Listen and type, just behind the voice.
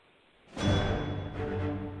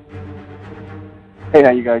Hey,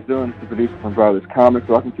 how you guys doing? It's the producer from Brothers Comics.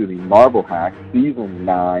 Welcome to the Marvel Hacks, Season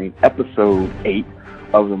 9, Episode 8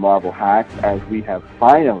 of the Marvel Hacks, as we have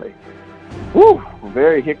finally,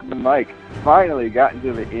 very Hickman Mike, finally gotten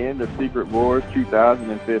to the end of Secret Wars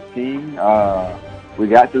 2015. We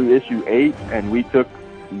got through issue 8, and we took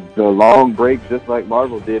the long break just like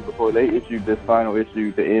Marvel did before they issued this final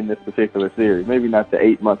issue to end this particular series. Maybe not the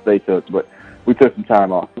 8 months they took, but we took some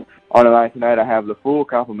time off. On the line tonight, I have the full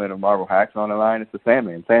complement of Marvel Hacks. On the line, it's the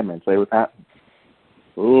Sandman. Sandman, say what's happening.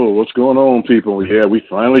 Oh, what's going on, people? Yeah, we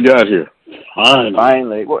finally got here.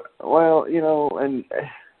 Finally. Well, you know, and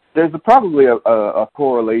there's probably a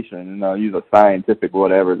correlation, and I'll use a scientific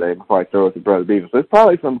whatever there before I throw it to Brother Beavis. There's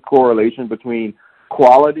probably some correlation between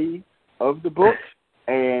quality of the book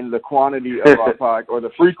and the quantity of our podcast, or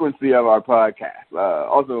the frequency of our podcast.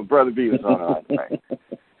 Also, Brother Beavis on the line tonight.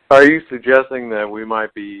 Are you suggesting that we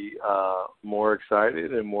might be more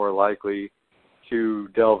excited and more likely to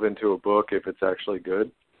delve into a book if it's actually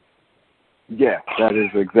good? Yeah, that is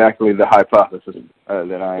exactly the hypothesis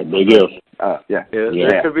that I am. There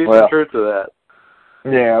could be some truth to that.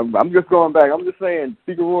 Yeah, I'm just going back. I'm just saying,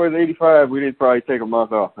 Secret Wars 85, we did probably take a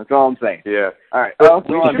month off. That's all I'm saying. Yeah. All right.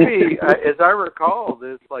 We should be, as I recall,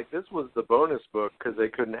 this was the bonus book because they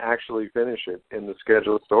couldn't actually finish it in the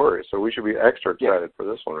scheduled story. So we should be extra excited for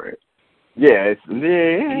this one, right? Yeah.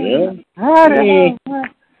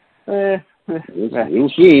 We'll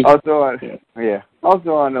see.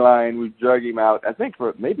 Also on the line, we drug him out, I think,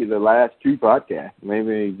 for maybe the last 2 podcasts.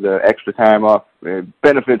 Maybe the extra time off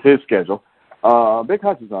benefits his schedule. Big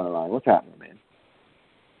Hutch is on the line. What's happening, man?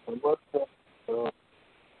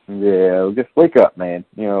 Yeah, just wake up, man.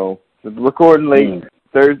 You know, recording late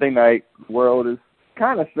Thursday night. World is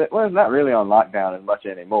kind of, well, it's not really on lockdown as much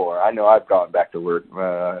anymore. I know I've gone back to work.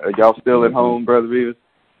 Are y'all still at home, Brother Beavis?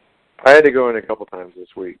 I had to go in a couple times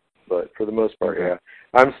this week, but for the most part, yeah.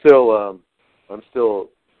 I'm still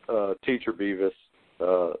teacher Beavis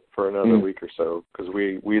for another week or so because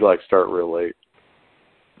we start real late.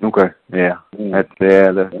 Okay, yeah. That's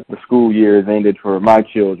the school year has ended for my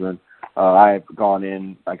children. I've gone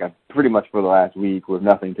in pretty much for the last week with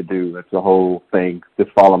nothing to do. That's the whole thing. Just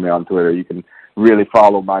follow me on Twitter. You can really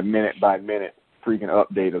follow my minute by minute freaking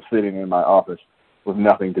update of sitting in my office with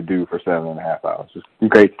nothing to do for 7.5 hours. Just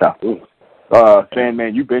great stuff.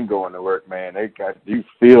 Sandman, you've been going to work, man. They got you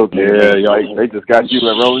filled. Yeah, they just got you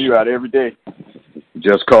and rolling you out every day.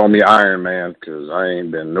 Just call me Iron Man, because I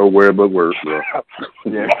ain't been nowhere but work, bro.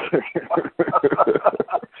 Yeah.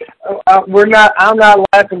 I'm not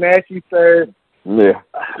laughing at you, sir. Yeah.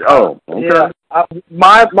 Oh, okay. Yeah.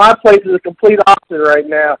 My place is a complete opposite right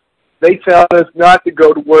now. They tell us not to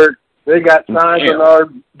go to work. They got signs on our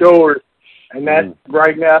doors, and that's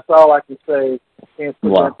right now. That's all I can say. It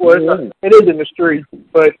is in the street,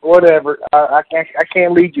 but whatever. I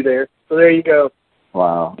can't lead you there. So there you go.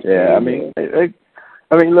 Wow. Yeah. I mean,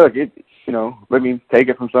 look. Take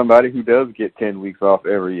it from somebody who does get 10 weeks off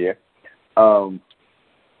every year.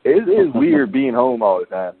 It is weird being home all the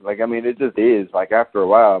time. It just is. After a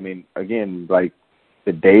while, the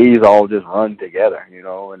days all just run together,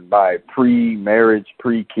 and by pre-marriage,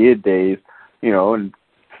 pre-kid days, and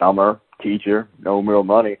summer, teacher, no real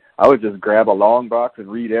money, I would just grab a long box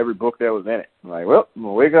and read every book that was in it. I'm like, well, I'm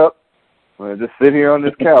going to wake up. I'm going to just sit here on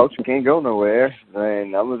this couch. Can't go nowhere.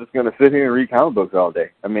 And I'm just going to sit here and read comic books all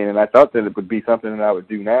day. And I thought that it would be something that I would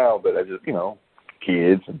do now, but I just,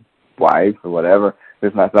 kids and wife or whatever,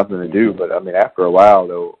 it's not something to do. But, after a while,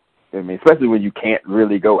 though, especially when you can't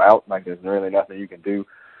really go out, there's really nothing you can do,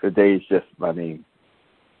 the days just, they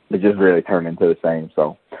just really turn into the same.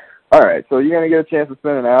 So, all right. So you're going to get a chance to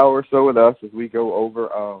spend an hour or so with us as we go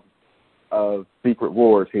over Secret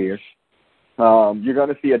Wars here. You're going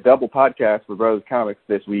to see a double podcast for Brothers Comics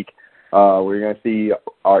this week. We're going to see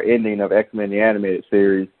our ending of X-Men the Animated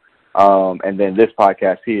Series, and then this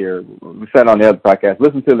podcast here. We said on the other podcast,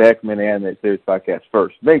 listen to the X-Men the Animated Series podcast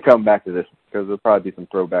first. Then come back to this because there'll probably be some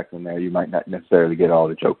throwbacks in there. You might not necessarily get all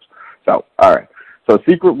the jokes. So, all right. So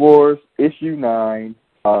Secret Wars, Issue 9,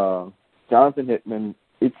 Jonathan Hickman,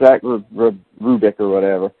 Itzhak Rubik or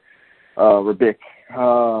whatever, Rubik.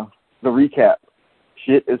 The recap.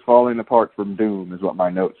 Shit is falling apart from Doom is what my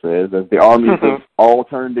note says, as the armies have all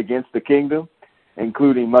turned against the kingdom,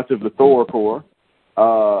 including much of the Thor Corps.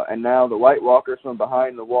 And now the White Walkers from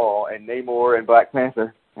behind the wall and Namor and Black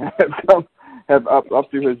Panther have up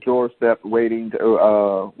to his doorstep waiting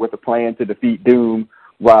to, with a plan to defeat Doom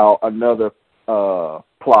while another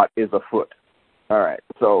plot is afoot. All right,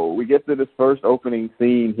 so we get to this first opening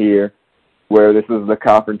scene here where this is the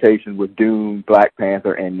confrontation with Doom, Black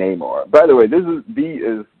Panther, and Namor. By the way, this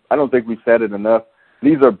is I don't think we've said it enough,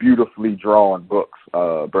 these are beautifully drawn books,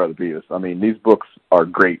 Brother Beavis. I mean, these books are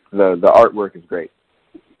great. The artwork is great.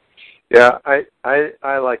 Yeah, I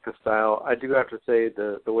like the style. I do have to say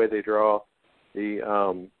the way they draw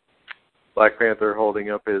the Black Panther holding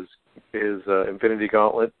up his Infinity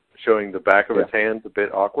Gauntlet, showing the back of his hands, a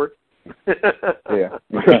bit awkward. Yeah.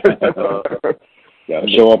 Gotta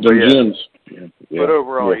show up the gyms. But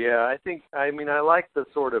overall, I like the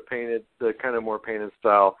sort of painted, the kind of more painted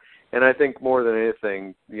style, and I think more than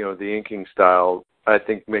anything, the inking style, I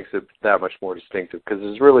think makes it that much more distinctive because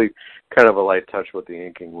it's really kind of a light touch with the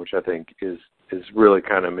inking, which I think is really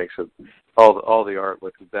kind of makes it all the art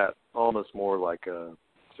look that almost more like a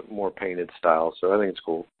more painted style. So I think it's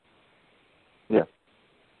cool. Yeah,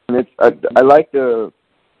 and I like the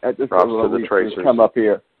props to the tracers. Come up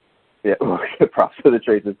here. Yeah, props to the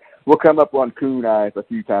tracers. We'll come up on coon eyes a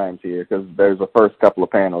few times here because there's the first couple of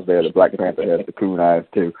panels there. The Black Panther has the coon eyes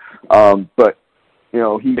too. But he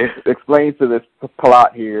explains to this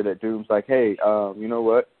plot here that Doom's like, hey, you know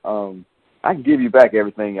what? I can give you back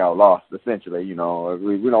everything y'all lost, essentially. We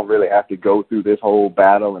don't really have to go through this whole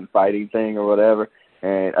battle and fighting thing or whatever.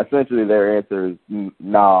 And essentially their answer is,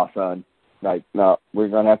 nah, son. Like, no, we're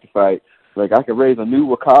going to have to fight. Like, I could raise a new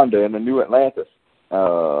Wakanda and a new Atlantis.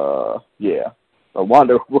 Yeah.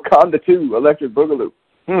 Wakanda 2, Electric Boogaloo.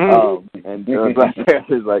 And Black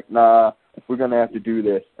Panther's like, nah, we're going to have to do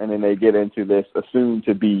this. And then they get into this assumed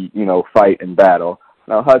to be, fight and battle.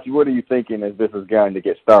 Now, Hutch, what are you thinking as this is going to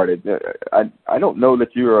get started? I don't know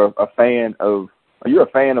that you're a fan of, you're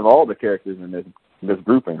a fan of all the characters in this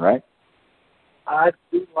grouping, right? I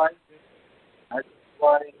do like it. I do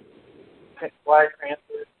like Black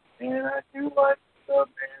Panther, and I do like the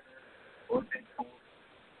banner.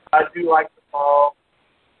 I do like the fall.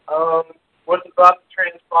 What's about to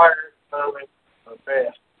transpire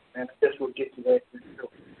fast, and I guess we'll get to that for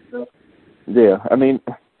sure. Yeah, I mean,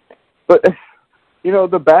 but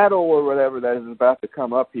the battle or whatever that is about to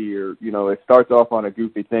come up here, it starts off on a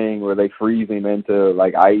goofy thing where they freeze him into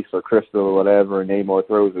like ice or crystal or whatever, and Namor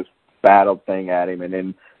throws this battle thing at him, and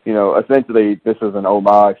then essentially this is an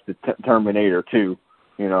homage to Terminator 2.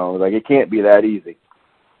 Like it can't be that easy.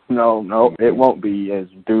 No, it won't be, as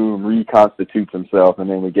Doom reconstitutes himself, and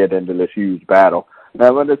then we get into this huge battle. Now,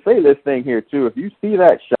 I'm going to say this thing here, too. If you see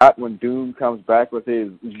that shot when Doom comes back with his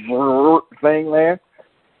thing there,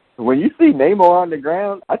 when you see Namor on the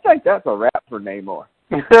ground, I think that's a wrap for Namor.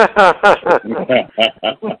 Yeah.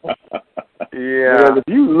 Because if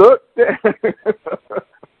you look there...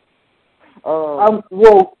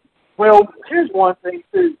 well, here's one thing,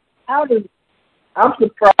 too. I'm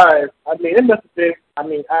surprised. I mean, it must have been.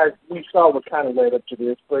 We saw what kind of led up to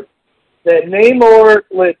this, but that Namor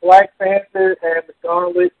let Black Panther have the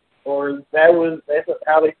gauntlet, or that's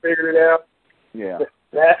how they figured it out. Yeah.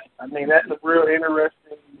 That's a real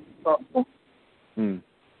interesting something.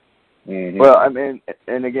 Mm-hmm. Well, I mean,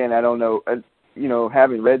 and again, I don't know.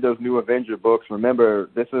 Having read those new Avenger books, remember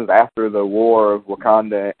this is after the war of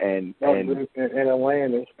Wakanda and Atlantis.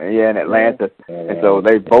 Yeah, and Atlantis, and so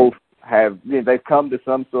they both they've come to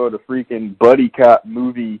some sort of freaking buddy cop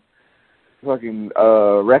movie fucking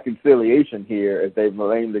reconciliation here as they've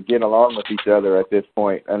aimed to get along with each other at this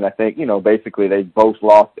point. And I think, basically they both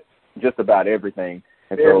lost just about everything.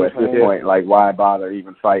 And so at this point, like, why bother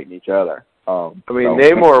even fighting each other?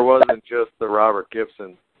 Namor wasn't just the Robert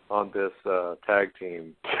Gibson on this tag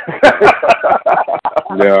team.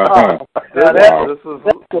 Yeah. This is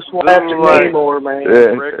like Namor, man.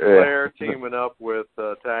 Ric Flair teaming up with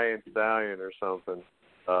Italian Stallion or something.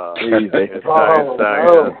 Italian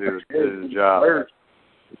Stallion did his job.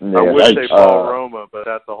 Yeah, I wish they Paul Roma, but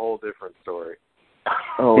that's a whole different story.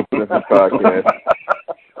 Oh, different podcast.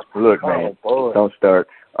 Look, man, don't start.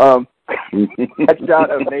 That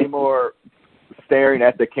shot of Namor staring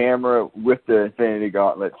at the camera with the Infinity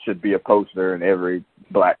Gauntlet should be a poster in every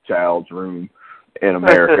black child's room in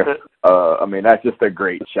America. That's just a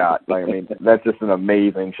great shot. That's just an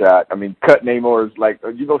amazing shot. Cut Namor's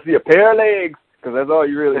you're going to see a pair of legs, because that's all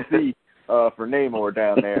you really see for Namor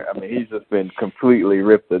down there. He's just been completely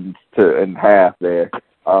ripped in half there.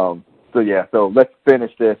 So let's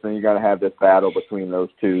finish this, and you're going to have this battle between those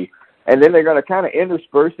two. And then they're going to kind of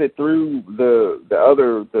intersperse it through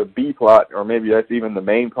the B plot, or maybe that's even the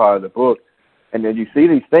main part of the book. And then you see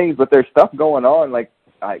these things, but there's stuff going on, like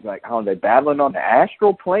how they're battling on the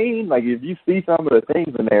astral plane. Like, if you see some of the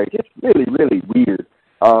things in there, it gets really, really weird.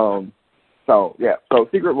 So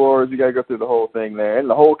Secret Wars, you got to go through the whole thing there, and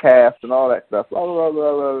the whole cast and all that stuff. Blah, blah,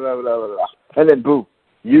 blah, blah, blah, blah, blah, blah. And then, boom,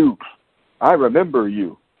 I remember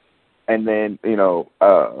you. And then,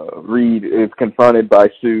 Reed is confronted by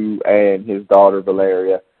Sue and his daughter,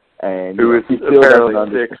 Valeria. and who is she still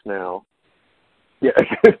apparently 6 now. Yeah,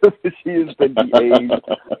 she has been de-aged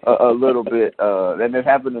a little bit, and it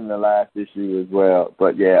happened in the last issue as well.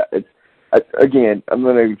 But yeah, again, I'm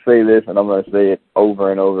going to say this, and I'm going to say it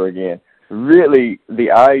over and over again. Really,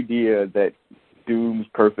 the idea that Doom's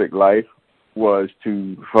perfect life was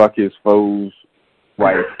to fuck his foe's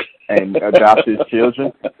wife and adopt his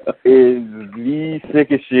children is the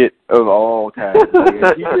sickest shit of all time.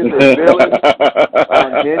 Like, he is a villain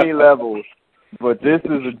on many levels. But this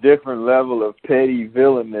is a different level of petty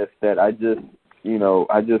villainous that I just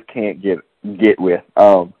can't get with.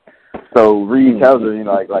 So Reed tells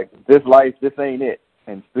her, like this life, this ain't it.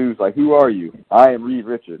 And Stu's like, who are you? I am Reed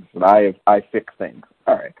Richards, and I fix things.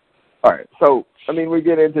 All right. So I mean, we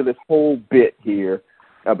get into this whole bit here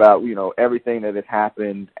about everything that has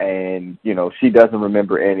happened, and she doesn't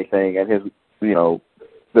remember anything, and his the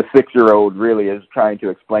 6-year-old really is trying to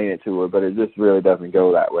explain it to her, but it just really doesn't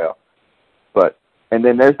go that well. And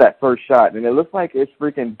then there's that first shot, and it looks like it's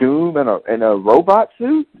freaking Doom in a robot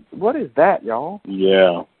suit. What is that, y'all?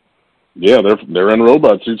 Yeah, they're in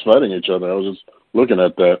robot suits fighting each other. I was just looking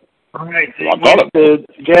at that. Right, the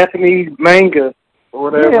Japanese manga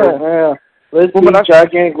or whatever. Yeah. Let's see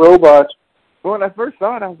gigantic robots. Well, when I first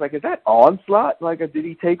saw it, I was like, is that Onslaught? Like, did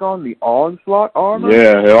he take on the Onslaught armor?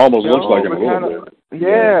 Yeah, it almost looks like him a little bit.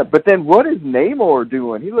 Yeah, but then what is Namor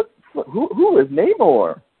doing? Who is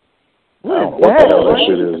Namor? What the hell that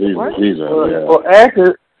shit is? He's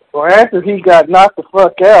Well, after he got knocked the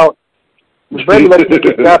fuck out, the Brady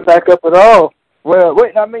got back up at all. Well,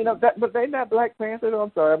 wait, I mean, but they not Black Panther.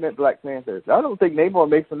 I'm sorry, I meant Black Panther. I don't think Namor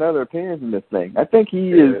makes another appearance in this thing. I think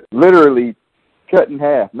he is literally cut in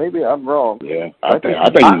half. Maybe I'm wrong. Yeah, I think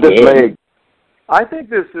he's dead. I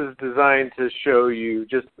think this is designed to show you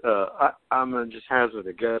just. I'm gonna just hazard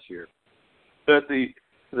a guess here that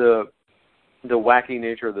the wacky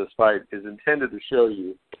nature of this fight is intended to show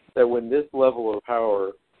you that when this level of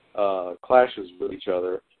power clashes with each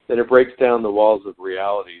other, that it breaks down the walls of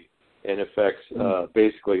reality and affects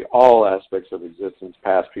basically all aspects of existence,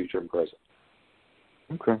 past, future, and present.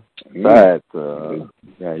 Okay. That,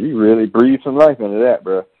 yeah, you really breathed some life into that,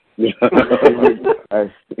 bro.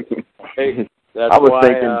 Hey,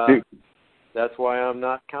 that's why I'm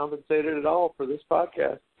not compensated at all for this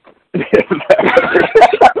podcast.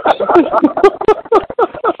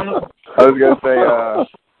 I was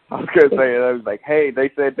like, hey, they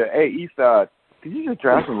said that, hey, Eastside, could you just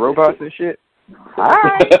drive some robots and shit? All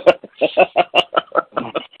right.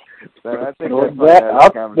 So I think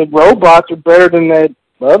the robots are better than that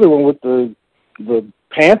other one with the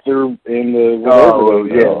Panther and the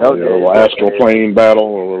whatever. Astral Plane battle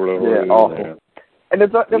or whatever. Yeah, awful. Yeah. And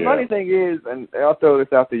the funny thing is, and I'll throw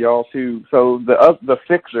this out to y'all too. So the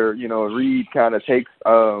fixer, Reed kind of takes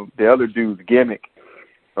the other dude's gimmick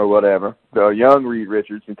or whatever, the young Reed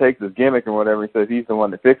Richards, and takes his gimmick and whatever, and says he's the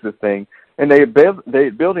one that fixes things. And they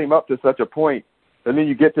build him up to such a point, and then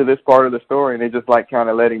you get to this part of the story, and they just kind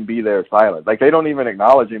of let him be there silent. Like, they don't even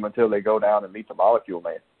acknowledge him until they go down and meet the Molecule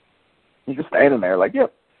Man. He's just standing there like,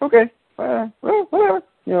 yep, okay, well, whatever.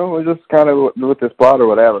 We're just kind of with this plot or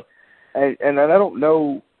whatever. And I don't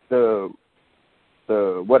know the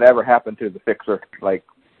whatever happened to the fixer,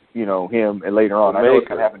 him, and later on. I know what's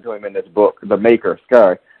going to happen to him in this book, the Maker,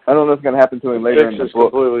 Sky. I don't know what's going to happen to him later in the book. It's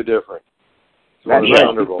completely different. That's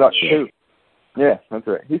right. He sucks too. Yeah, that's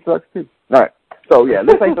right. He sucks too. All right. So yeah,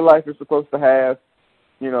 this ain't the life you're supposed to have.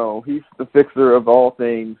 He's the fixer of all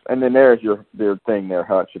things. And then there's your thing there,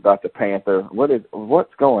 Hutch, about the Panther.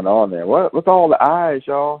 What's going on there? What's all the eyes,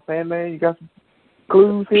 y'all? Sandman, you got some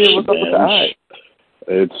clues here? What's up with the eyes?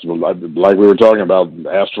 It's like we were talking about,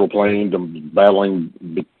 astral plane battling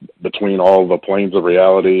between all the planes of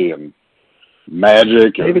reality and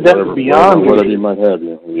magic. Maybe that's beyond whatever you might have.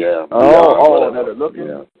 Yeah. Another looking.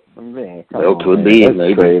 Yeah. Man, could be. That's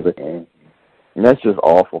maybe. Crazy. And that's just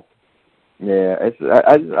awful. Yeah, I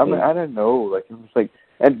didn't know.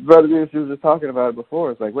 And Brother Bruce was just talking about it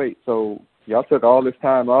before. It's like, wait, so y'all took all this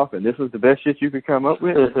time off, and this was the best shit you could come up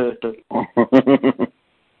with?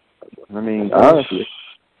 I mean, honestly.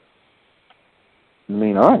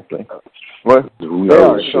 Well,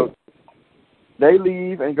 so they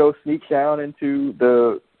leave and go sneak down into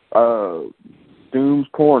the Doom's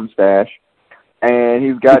porn stash, and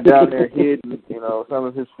he's got down there hidden, some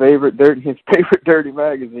of his favorite dirty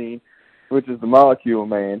magazine, which is the Molecule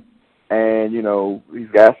Man. And,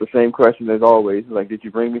 he's asked the same question as always. Like, did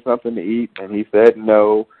you bring me something to eat? And he said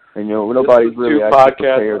no. And, nobody's really actually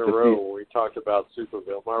prepared to see. 2 podcasts in a row where we talked about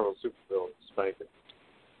Marvel Supervillain spanking.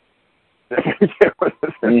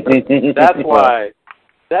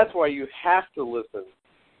 That's why you have to listen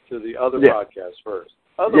to the other podcasts first.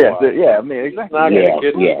 otherwise. Yeah, I mean, exactly. It's not going to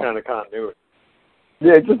get this kind of continuity.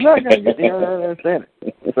 Yeah, it's just not going to get, I understand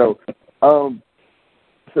it. So,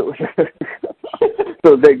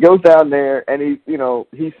 so they goes down there, and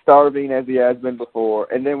he's starving as he has been before,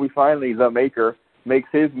 and then we finally, the Maker, makes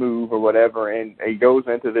his move or whatever, and he goes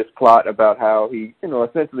into this plot about how he,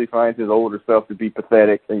 essentially finds his older self to be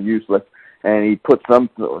pathetic and useless, and he puts some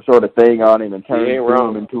sort of thing on him and turns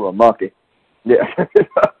him into a monkey. Yeah.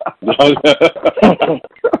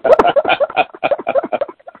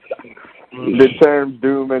 The term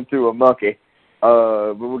Doom into a monkey.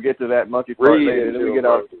 But we'll get to that monkey part later. Then we get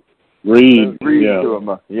our Reed to a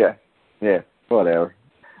monkey. Yeah, whatever.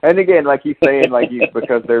 And again, like he's saying,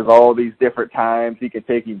 because there's all these different times he can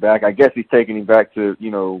take him back. I guess he's taking him back to,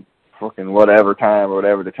 fucking whatever time or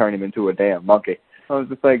whatever to turn him into a damn monkey. I was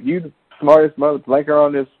just like, you the smartest motherfucker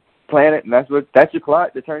on this planet, and that's your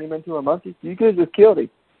plot, to turn him into a monkey? You could have just killed him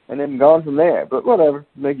and then gone from there. But whatever,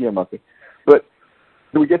 make you a monkey. But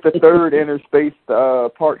we get the third interspace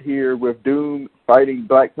part here with Doom fighting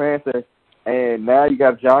Black Panther. And now you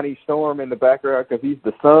got Johnny Storm in the background because he's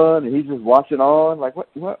the son, and he's just watching on. Like,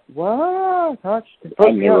 what? Put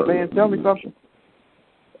me up, man. Tell me something.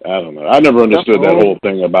 I don't know. I never understood that whole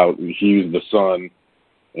thing about he's the son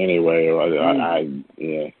anyway. I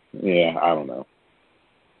don't know.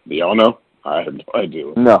 Do y'all know? I have no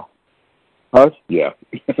idea. No. Huh? Yeah.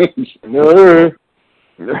 No.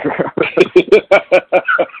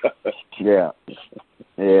 Yeah.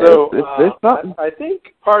 Yeah, so it's something. I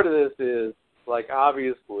think part of this is,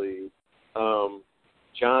 obviously,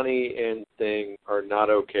 Johnny and Sting are not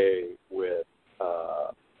okay with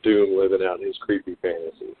Doom living out his creepy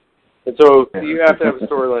fantasy. And so you have to have a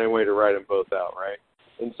storyline way to write them both out, right?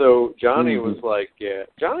 And so Johnny was like,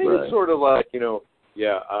 Johnny was sort of like,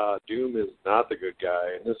 Doom is not the good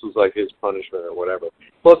guy, and this was his punishment or whatever.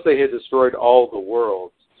 Plus they had destroyed all the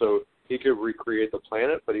worlds, so he could recreate the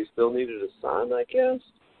planet, but he still needed a son, I guess.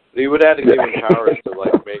 But he would have to give him powers to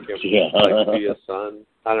make him be a son.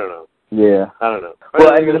 I don't know. Yeah. I don't know.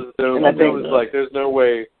 Well, I think it was there's no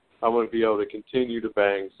way I'm going to be able to continue to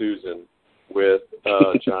bang Susan with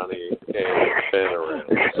Johnny and Ben around.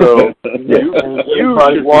 So you should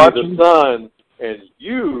be the sun, and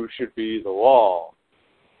you should be the wall.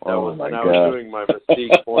 I was doing my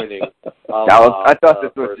Mystique pointing. I thought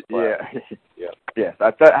this was Yes,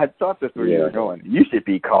 I thought this was where you were going. You should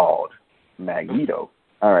be called Magneto.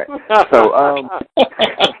 All right. So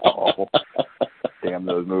damn,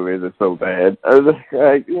 those movies are so bad. I was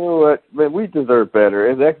like, you know what, man, we deserve better.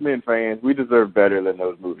 As X-Men fans, we deserve better than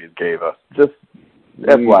those movies gave us. Just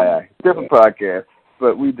FYI, different podcast,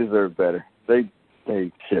 but we deserve better. They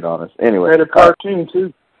shit on us anyway. And a cartoon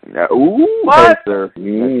too. What? Hey, sir.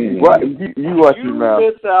 What? You watch your mouth.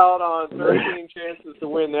 You missed out on 13 chances to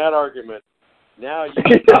win that argument. Now you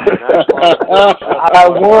I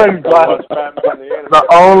won, but the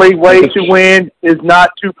only way to win is not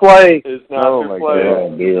to play. Is not to play.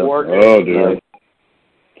 God. Oh, dear.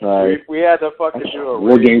 Right. We had to fucking do a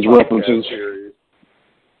War Games references. Series.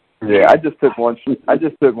 Yeah, I just took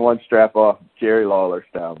one strap off Jerry Lawler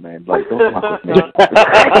style, man. Like, don't fuck with me.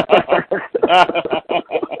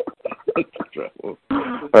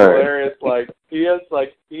 It's hilarious. He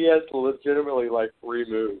has legitimately 3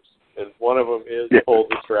 moves, and one of them is pull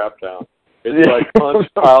the strap down. It's punch,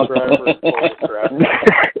 pile driver, and pull the strap down.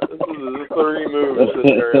 This is the 3 moves that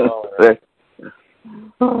Jerry Lawler has.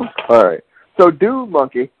 All right. So Doom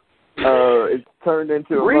Monkey is turned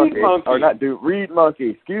into a Reed Monkey. Or not Doom, Reed Monkey.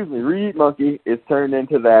 Excuse me. Reed Monkey is turned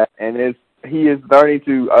into that, and he is starting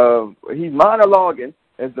to he's monologuing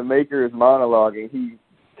as the Maker is monologuing. He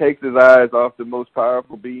takes his eyes off the most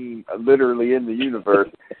powerful being literally in the universe,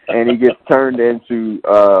 and he gets turned into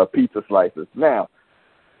pizza slices. Now,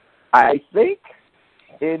 I think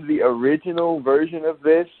in the original version of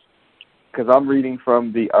this, because I'm reading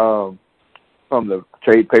from the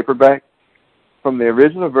trade paperback, from the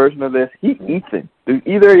original version of this, he eats him. Do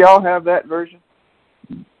either of y'all have that version?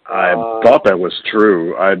 I thought that was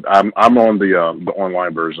true. I'm on the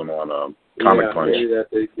online version on Comic Punch. Maybe that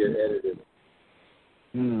they get edited.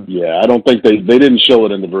 Yeah, I don't think they didn't show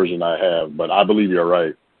it in the version I have, but I believe you're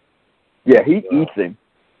right. Yeah, he eats him.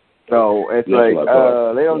 So it's That's what I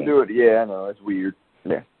thought. they don't do it. Yeah, I know, it's weird.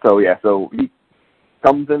 Yeah. So he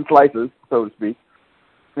comes in slices, so to speak.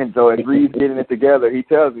 And so as Reed's getting it together, he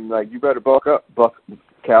tells him, you better buck up,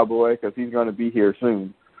 cowboy, because he's going to be here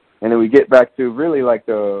soon. And then we get back to really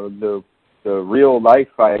the real life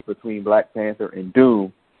fight between Black Panther and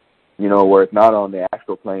Doom, where it's not on the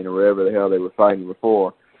astral plane or wherever the hell they were fighting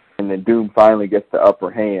before. And then Doom finally gets the upper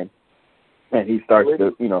hand, and he starts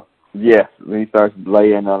to, Yes, when he starts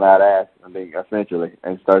laying on that ass, I think essentially,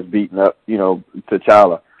 and starts beating up,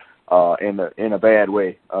 T'Challa, in a bad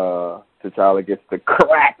way. T'Challa gets the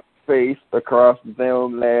crack face across the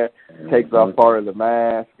film there, takes off part of the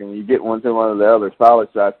mask, and you get one of the other solid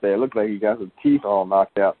shots there. It looks like he got his teeth all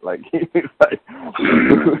knocked out. Like it's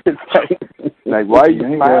like why are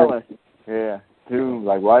you smiling? Yeah, Doom,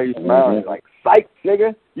 like why are you smiling? Like psych,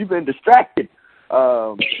 nigga, you've been distracted.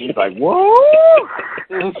 He's like, whoa.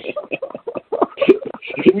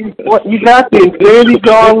 What you got the Infinity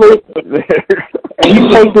Gauntlet, and you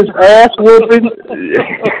take this ass whooping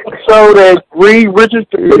so that Reed Richards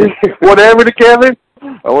can put whatever together.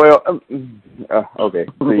 Well, okay.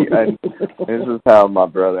 See, and this is how my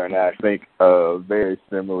brother and I think very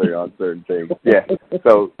similar on certain things. Yeah.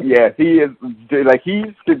 So yeah, he is like he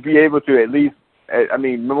should be able to at least. I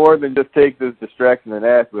mean, more than just take this distraction and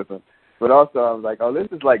ass with him. But also, I was like, oh,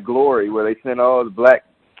 this is like Glory, where they send all the black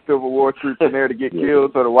Civil War troops in there to get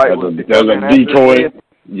killed, so the white ones can come in after decoy.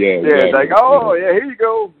 Yeah, exactly. Like, oh, yeah, here you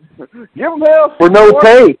go. Give them hell. For no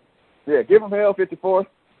pay. Yeah, give them hell 54.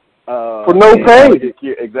 For no pay.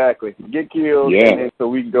 Exactly. Get killed, yeah. And then so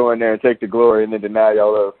we can go in there and take the glory and then deny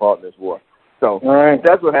y'all ever fought in this war. So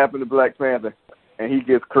that's what happened to Black Panther. And he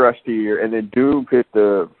gets crushed here, and then Doom hit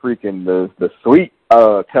the sweet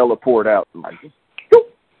teleport out. Like,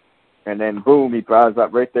 and then boom, he flies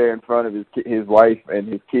up right there in front of his wife and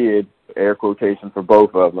his kid, air quotation for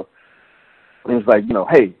both of them. And it's like,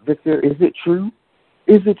 hey, Victor, is it true?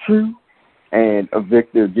 Is it true? And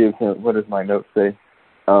Victor gives him, what does my note say?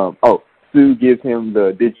 Sue gives him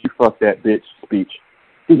the "Did you fuck that bitch?" speech.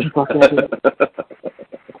 Did you fuck that bitch?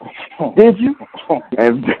 Did you?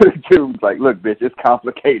 And Doom's like, look, bitch, it's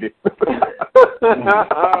complicated.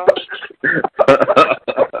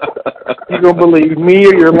 You don't believe me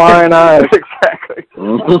or your lying eyes. Exactly. She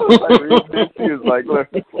was like, look,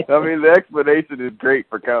 I mean, the explanation is great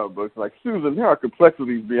for comic books. Like, Susan, there are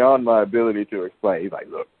complexities beyond my ability to explain. He's like,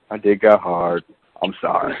 look, I did go hard. I'm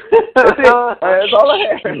sorry. That's it. That's all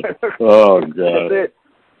I had. Oh, God. That's it.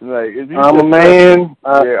 Like, I'm a man.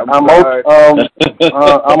 I'm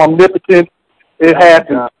omnipotent. It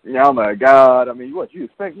happens. Oh my God! I mean, what, you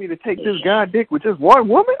expect me to take this guy dick with just one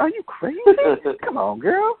woman? Are you crazy? Come on,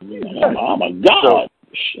 girl. I'm a god.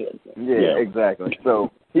 Shit. Yeah, exactly. So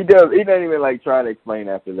he doesn't even like try to explain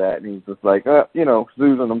after that, and he's just like,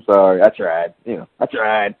 Susan, I'm sorry. I tried. I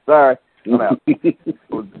tried. Sorry. I'm out.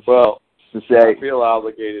 Well, I feel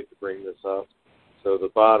obligated to bring this up. So the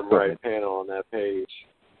bottom right panel on that page.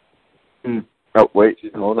 Oh wait, she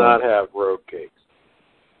does not have road cakes.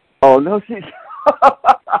 Oh no, she.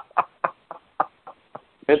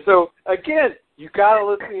 And so again, you gotta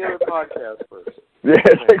listen to the other podcast first.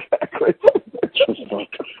 Yes, exactly.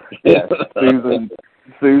 Yeah,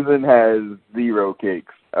 Susan has zero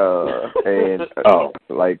cakes, and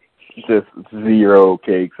like just zero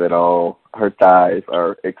cakes at all. Her thighs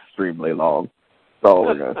are extremely long. That's all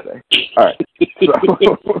we're gonna say. All right.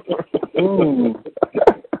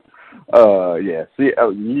 So, yeah. See,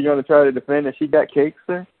 you gonna try to defend that she got cakes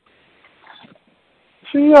there?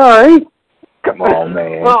 She alright. Come on,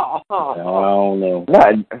 man. I don't know.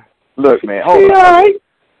 Look, man.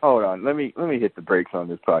 Hold on. Let me hit the brakes on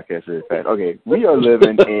this podcast really fast. Okay, we are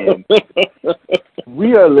living in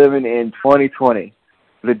 2020.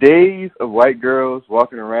 The days of white girls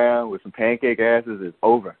walking around with some pancake asses is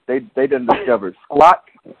over. They done discovered squat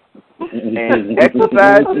and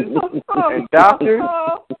exercises and doctors.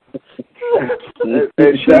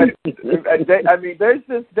 I mean, there's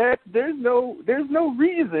no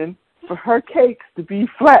reason for her cakes to be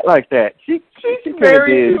flat like that. She's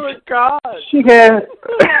married to a god. She has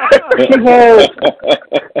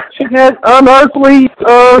unearthly,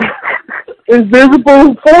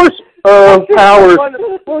 invisible force powers.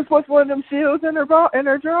 What's one of them shields in her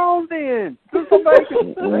drawers then? Somebody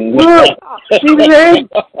look, she had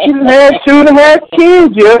 2.5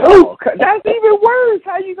 kids, yo. Oh, that's even worse.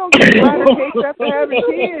 How you gonna get flatter cakes after having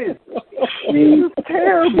kids? She's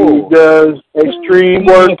terrible. She does extreme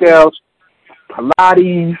workouts,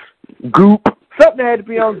 Pilates, Goop. Something had to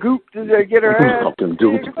be on Goop to get her ass. Fucking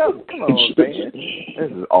Goop. Come on, man. This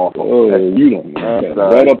is awful. Oh, you don't know.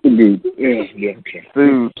 Right up the Goop. Yeah, okay.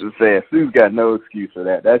 Sue's got no excuse for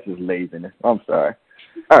that. That's just laziness. I'm sorry.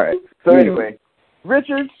 All right. So anyway,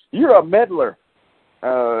 Richards, you're a meddler.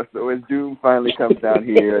 So as Doom finally comes down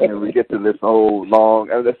here, and then we get to this whole long.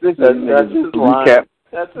 That's his recap.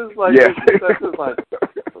 That's his line. Yeah. That's his line.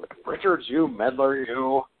 Richards, you meddler,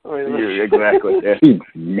 you. Yeah, exactly. Yeah.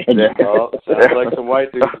 Well, sounds like some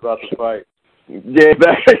white dudes about to fight. Yeah,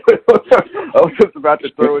 exactly. I was just about to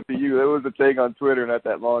throw it to you. There was a thing on Twitter not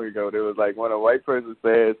that long ago. There was like when a white person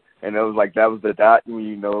says, and it was like that was the dot when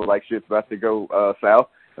you know like shit's about to go south.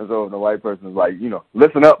 And so the white person was like,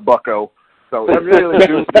 listen up, bucko. So immediately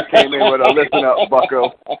Duke just came in with a listen up,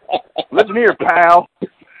 bucko. Listen here, pal.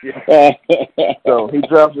 Yeah. So he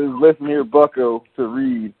dropped his listen here, bucko to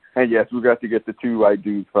Reed. And yes, we got to get the two white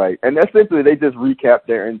dudes fight. And essentially they just recapped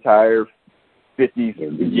their entire 50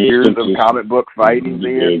 years of comic book fighting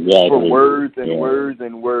there for words and words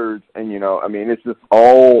and words. And, it's just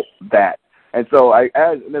all that. And so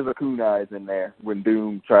there's a kunais in there when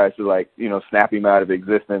Doom tries to, snap him out of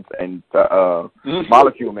existence, and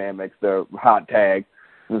Molecule Man makes the hot tag.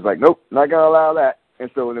 And it's like, nope, not going to allow that.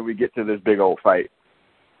 And so then we get to this big old fight.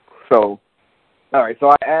 So, all right, so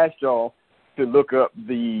I asked y'all to look up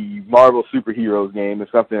the Marvel Superheroes game.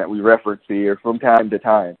 It's something that we reference here from time to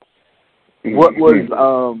time. What was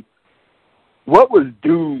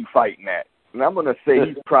Doom fighting at? And I'm gonna say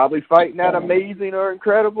he's probably fighting at Amazing or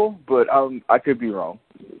Incredible, but I could be wrong.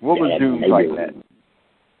 What was Doom fighting at?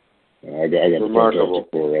 I got Remarkable.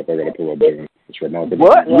 I got to pull up Doom. It's Remarkable.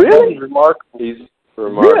 What? Really? Remarkable. He's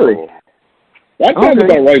Remarkable. Really? That sounds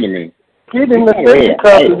about right to me. Getting the face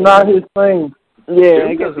cup is not his thing. Yeah,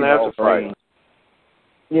 he doesn't have to fight.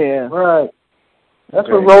 Yeah. Right. That's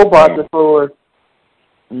what robots are for.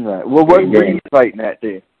 Right. Well, what Reed's fighting at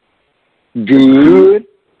then? Good.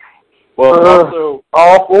 Well, also,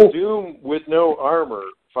 awful. Doom with no armor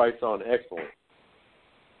fights on Excellent.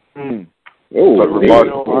 Oh, but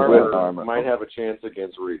Remarkable with armor might have a chance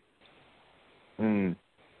against Reed.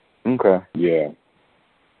 Okay. Yeah.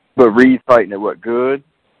 But Reed's fighting at what? Good?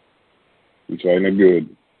 He's fighting at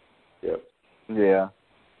good. Yep. Yeah.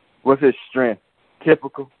 What's his strength?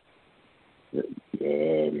 Typical?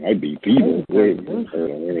 Might be feeble.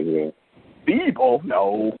 Feeble?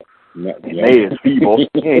 No. He is feeble.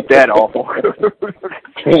 He ain't that awful.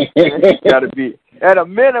 Gotta be. At a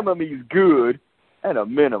minimum, he's good. At a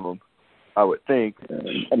minimum, I would think.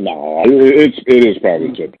 No, it is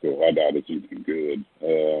probably typical. I doubt it's even good.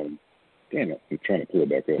 Damn it, I'm trying to pull it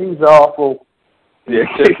back up. He's awful. Yeah,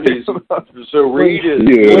 so Reed is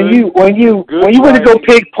when you were to go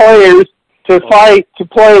pick players to fight to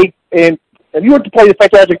play, and if you were to play the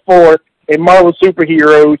Fantastic Four in Marvel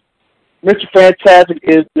Superheroes, Mr. Fantastic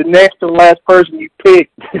is the next to last person you pick.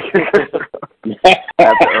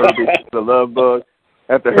 After Irby, the love bug.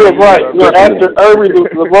 After after Irby,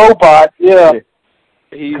 the robot. Yeah.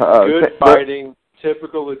 He's good fighting,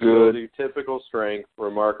 typical agility, typical strength,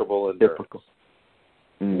 remarkable endurance. Typical.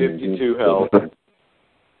 52 health.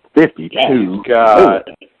 52. God.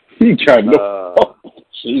 He tried to.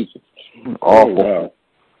 Jesus. Awful.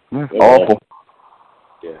 That's awful.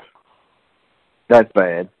 Yeah. That's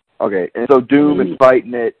bad. Okay, and so Doom is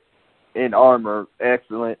fighting it in armor,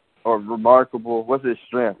 excellent, or remarkable. What's his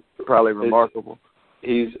strength? Probably remarkable.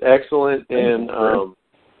 He's excellent in,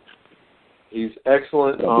 he's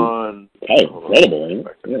excellent on... Incredible,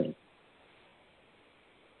 yeah.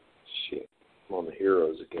 Shit, I'm on the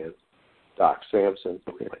heroes again. Doc Samson.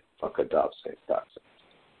 Fuck a Doc Samson.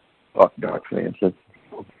 Fuck Doc Samson.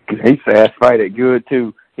 He fast fight it good,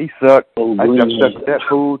 too. He sucked. I got stuck with that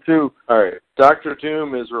fool, too. All right. Dr.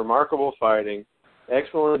 Doom is remarkable fighting,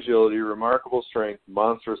 excellent agility, remarkable strength,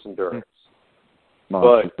 monstrous endurance.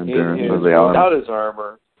 Without his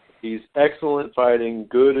armor, he's excellent fighting,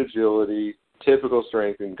 good agility, typical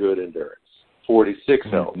strength, and good endurance. 46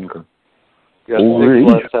 health. He got 6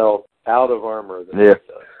 less health out of armor than he does.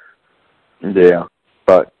 Yeah.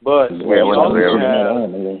 But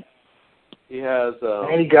he has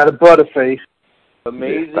and he got a butterface.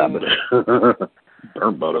 Amazing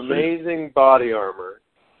body armor,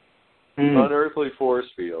 unearthly force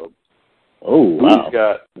field. Oh, wow. He's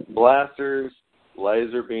got blasters,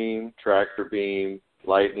 laser beam, tractor beam,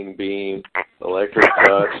 lightning beam, electric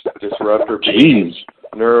touch, disruptor beam,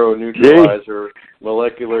 neuro neutralizer,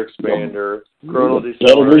 molecular expander, chronal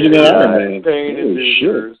decelerator, pain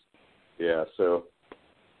inducers. Yeah, so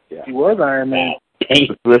he was Iron Man.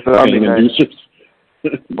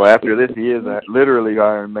 Well, after this, he is literally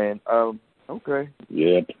Iron Man. Okay.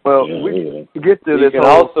 Yeah. Well, we get to this. He can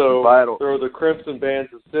also throw the Crimson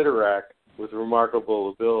Bands of Sidorak with remarkable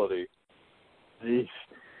ability. Jeez.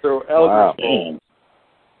 Throw Eldritch Bolts.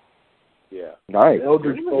 Yeah. Nice.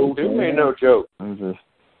 Eldritch Bolts. Doom ain't no joke.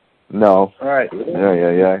 No. All right.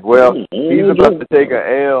 Yeah. Well, he's about to take an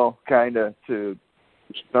L, kind of, to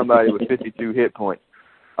somebody with 52 hit points.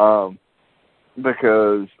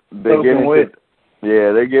 Because they're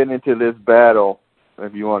getting into this battle,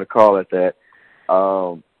 if you want to call it that,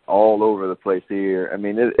 on all over the place here. I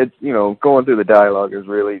mean, it's going through the dialogue is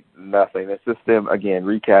really nothing. It's just them again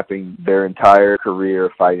recapping their entire career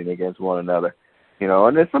fighting against one another.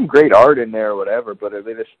 And there's some great art in there or whatever, but I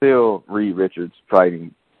mean, it's still Reed Richards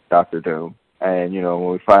fighting Dr. Doom. And,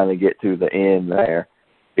 when we finally get to the end there,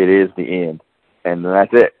 it is the end. And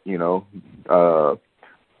that's it,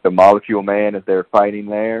 the Molecule Man, as they're fighting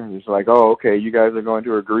there, it's like, oh, okay, you guys are going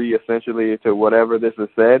to agree essentially to whatever this is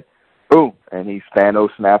said. Boom. And Thanos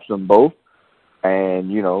snaps them both.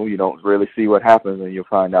 And, you don't really see what happens, and you'll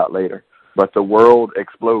find out later. But the world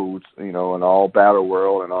explodes, and all Battle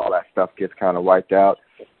World and all that stuff gets kind of wiped out.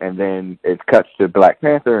 And then it cuts to Black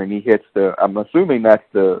Panther, and he hits I'm assuming that's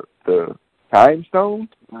the Time Stone?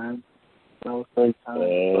 He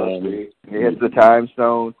hits the Time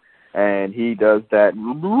Stone, and he does that,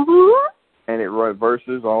 and it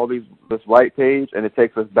reverses all this white page, and it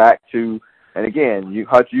takes us back to, and again,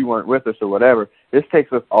 Hutch, you weren't with us or whatever, this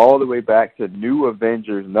takes us all the way back to New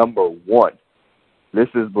Avengers #1. This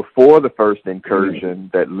is before the first incursion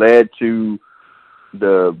that led to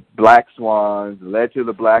the Black Swans, led to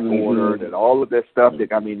the Black Order, and all of this stuff. It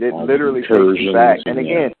literally takes you back. And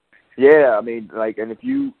again,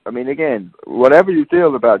 again, whatever you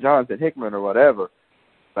feel about Jonathan Hickman or whatever,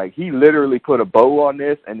 he literally put a bow on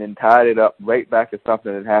this and then tied it up right back to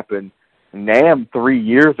something that happened 3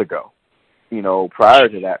 years ago, prior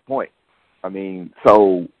to that point.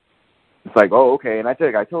 So it's like, oh, okay. And I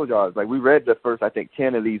told y'all, we read the first,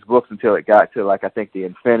 10 of these books until it got to, the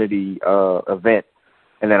Infinity event.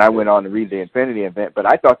 And then I went on to read the Infinity event. But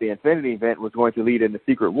I thought the Infinity event was going to lead into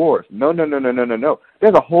Secret Wars. No.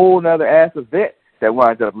 There's a whole nother ass event that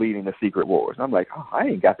winds up leading to Secret Wars. I'm like, oh, I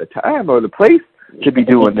ain't got the time or the place to be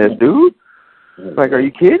doing this, dude. Are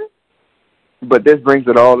you kidding? But this brings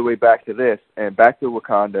it all the way back to this, and back to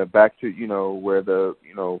Wakanda, back to, where the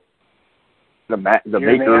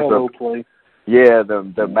makers of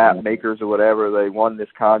the map makers or whatever, they won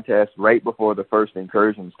this contest right before the first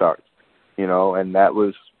incursion starts, and that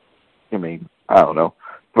was, I don't know,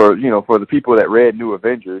 for the people that read New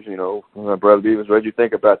Avengers, Brother Beavers, what did you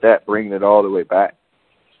think about that, bringing it all the way back?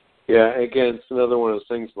 Yeah, again, it's another one of those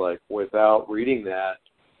things, without reading that,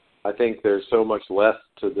 I think there's so much less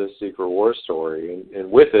to this Secret War story,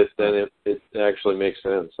 and with it, then it actually makes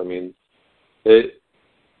sense.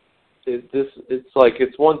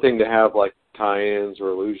 It's one thing to have tie-ins or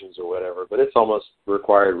allusions or whatever, but it's almost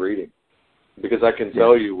required reading, because I can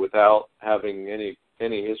tell you without having any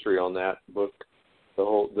history on that book,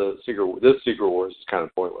 this Secret Wars is kind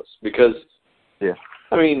of pointless, because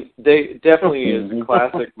they definitely is a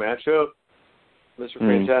classic matchup, Mr.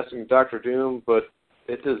 Fantastic and Dr. Doom, but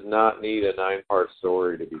it does not need a 9-part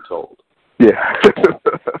story to be told. Yeah.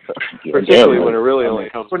 Particularly when it really only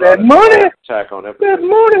comes for that money. Attack on episode. That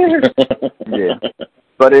money. Yeah.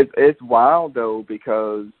 But it's wild though,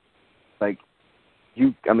 because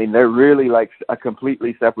they're really a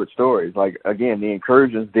completely separate stories. Again, the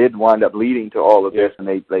incursions did wind up leading to all of this, and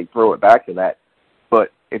they throw it back to that.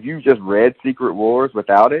 But if you just read Secret Wars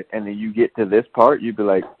without it, and then you get to this part, you'd be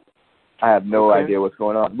like, I have no idea what's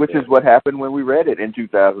going on, which is what happened when we read it in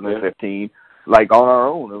 2015, on our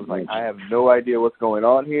own. It was I have no idea what's going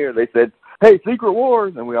on here. They said, hey, Secret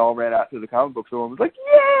Wars, and we all ran out to the comic book store and was like,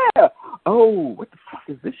 yeah! Oh, what the fuck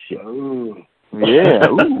is this shit? Oh, yeah,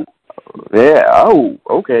 ooh. Yeah, oh,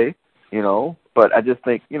 okay, But I just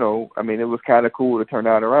think, it was kind of cool to turn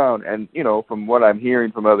that around. And, from what I'm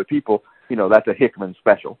hearing from other people, that's a Hickman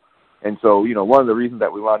special. And so, one of the reasons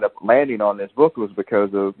that we wound up landing on this book was because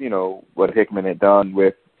of, what Hickman had done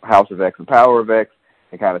with House of X and Power of X,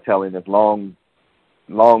 and kind of telling this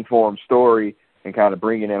long-form story and kind of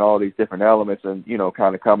bringing in all these different elements and,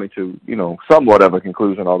 kind of coming to, somewhat of a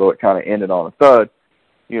conclusion, although it kind of ended on a thud,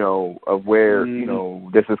 of where,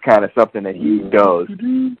 this is kind of something that he does.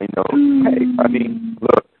 Hey,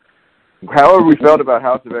 look, however we felt about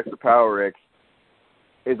House of X or Power X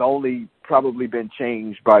is only probably been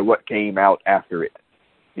changed by what came out after it.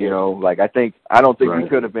 I don't think we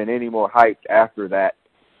could have been any more hyped after that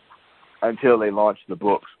until they launched the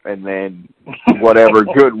books, and then whatever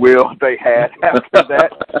goodwill they had after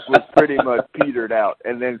that was pretty much petered out.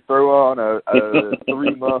 And then throw on a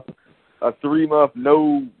 3-month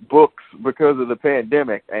no books because of the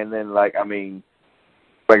pandemic, and then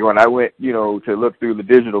when I went, to look through the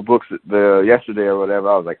digital books yesterday or whatever,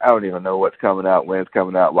 I was like, I don't even know what's coming out, when it's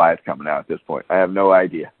coming out, why it's coming out at this point. I have no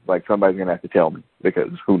idea. Somebody's going to have to tell me,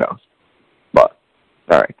 because who knows. But,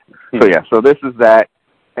 all right. So this is that.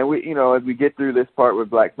 And we, as we get through this part with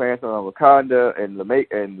Black Panther on Wakanda and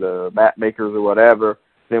the map makers or whatever,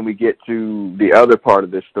 then we get to the other part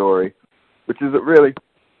of this story, which is really,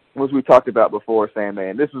 as we talked about before,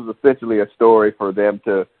 Sandman, this was essentially a story for them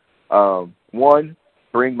to, one,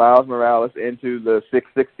 bring Miles Morales into the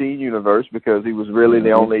 616 universe because he was really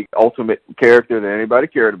the only Ultimate character that anybody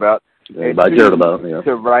cared about. Anybody cared about, yeah.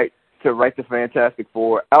 To write the Fantastic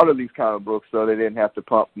Four out of these comic books so they didn't have to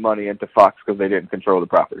pump money into Fox because they didn't control the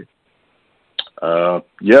property.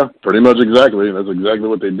 Yeah, pretty much exactly. That's exactly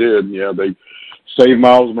what they did. Yeah, they saved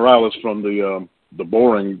Miles Morales from the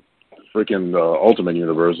boring freaking Ultimate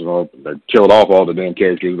Universe, and all. They killed off all the damn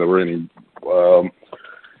characters that were any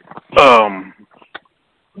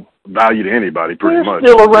value to anybody, pretty much.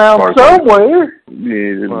 Still around somewhere.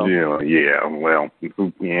 Yeah. Well,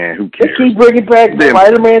 who cares? They keep bringing back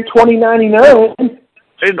Spider-Man 2099.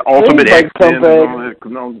 And Ultimate X-Men.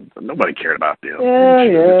 No, nobody cared about them.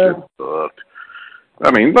 Yeah. I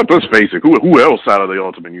mean, let's face it. Who else out of the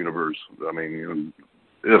Ultimate Universe? I mean,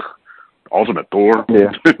 Ultimate Thor.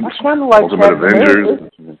 Yeah. I kind of like Ultimate Avengers.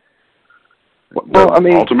 Well, I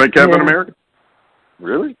mean, Ultimate Captain America.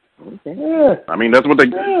 Really? Okay. Yeah. I mean, that's what they.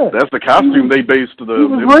 Yeah. That's the costume they based the. He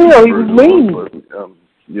was real. He was mean.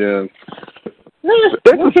 Yeah. There's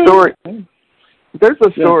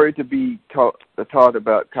a story to be taught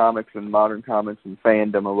about comics and modern comics and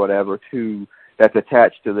fandom or whatever too. That's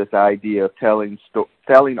attached to this idea of telling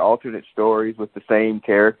alternate stories with the same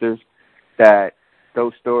characters. That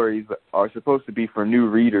those stories are supposed to be for new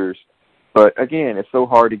readers. But again, it's so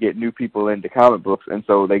hard to get new people into comic books, and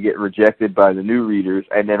so they get rejected by the new readers,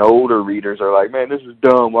 and then older readers are like, man, this is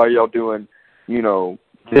dumb. Why are y'all doing,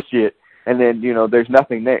 this shit? And then, there's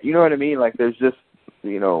nothing there. You know what I mean? Like, there's just,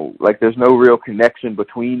 there's no real connection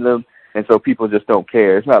between them, and so people just don't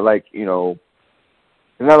care. It's not like, it's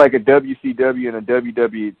not like a WCW and a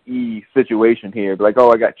WWE situation here. Like,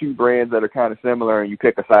 I got two brands that are kind of similar, and you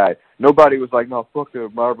pick a side. Nobody was like, no, fuck the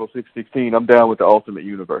Marvel 616. I'm down with the Ultimate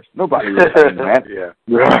Universe. Nobody was saying that.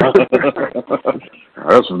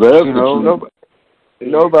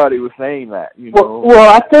 Nobody was saying that. Well,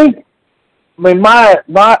 I think,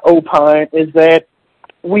 my opine is that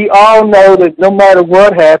we all know that no matter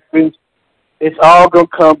what happens, it's all going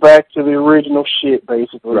to come back to the original shit,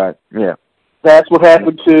 basically. Right, yeah. That's what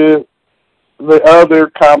happened to the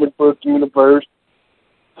other comic book universe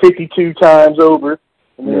 52 times over.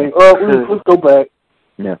 And then, let's go back.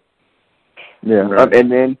 Yeah. Yeah. Right.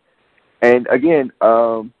 And again,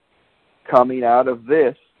 coming out of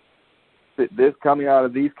coming out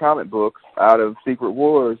of these comic books, out of Secret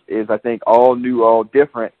Wars, is I think All New, All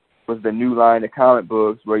Different was the new line of comic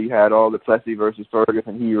books where you had all the Plessy versus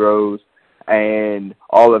Ferguson heroes and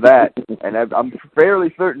all of that. And I'm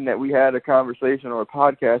fairly certain that we had a conversation or a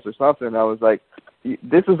podcast or something. And I was like,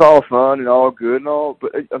 this is all fun and all good and all,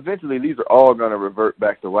 but eventually these are all going to revert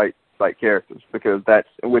back to white characters, because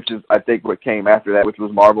which is I think what came after that, which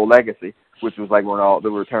was Marvel Legacy, which was like the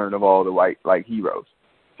return of all the white heroes.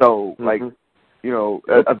 So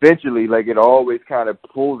eventually it always kind of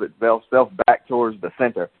pulls itself back towards the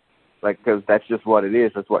center, because that's just what it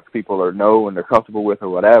is. That's what people know and they're comfortable with or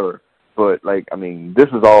whatever. But this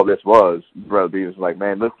is all this was. Brother B was like,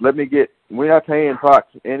 man, we're not paying Fox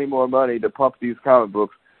any more money to pump these comic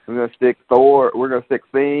books. We're gonna stick Thor. We're gonna stick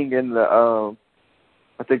Thing in the.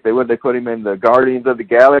 I think they put him in the Guardians of the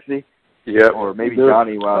Galaxy. Yeah. Or maybe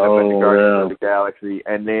Johnny wound up in the Guardians of the Galaxy,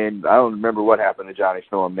 and then I don't remember what happened to Johnny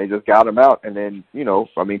Storm. They just got him out, and then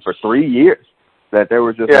for 3 years that there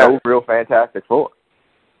was just no real Fantastic Four.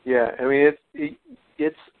 Yeah, it's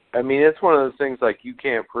one of those things like you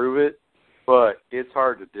can't prove it, but it's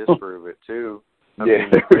hard to disprove it too. Like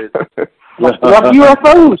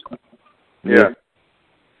UFOs. Yeah.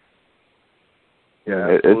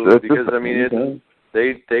 Yeah, because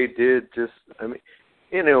they did just and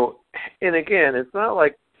again, it's not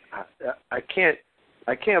like I can't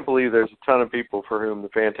believe there's a ton of people for whom the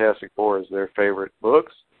Fantastic Four is their favorite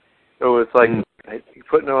books. So it's like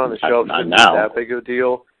putting it on the shelf isn't that big of a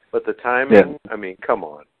deal. But the timing, come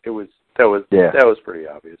on, that was pretty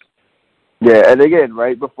obvious. Yeah, and again,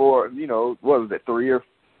 right before, what was it, 3 or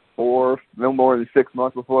 4, no more than 6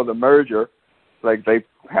 months before the merger, they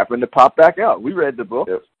happened to pop back out. We read the book,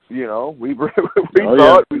 we saw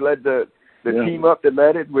it. We led the team up that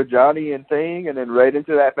led it with Johnny and Thing, and then right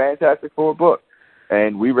into that Fantastic Four book.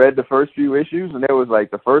 And we read the first few issues, and there was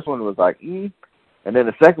the first one was and then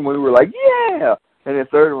the second one we were like, yeah. And the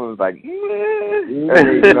third one was like,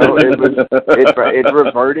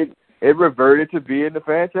 it reverted to being the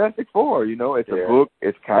Fantastic Four. It's a book.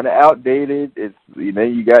 It's kind of outdated. It's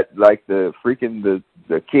you got the freaking the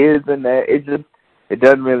kids and that. It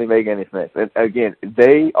doesn't really make any sense. And again,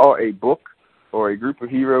 they are a book or a group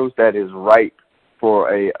of heroes that is ripe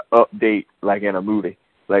for a update, like in a movie.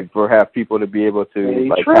 like for have people to be able to They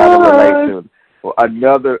like tried. kind of relate to. Well,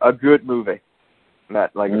 a good movie,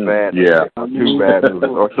 not like a bad movie, yeah. or 2 bad movies,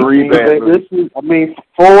 or 3 bad movies.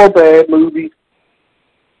 4 bad movies.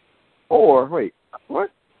 4, wait, what?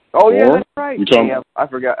 Oh yeah, 4? that's right. You talking- Damn, I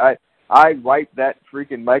forgot. I wiped that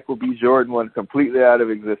freaking Michael B. Jordan one completely out of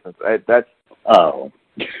existence. That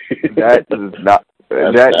is not.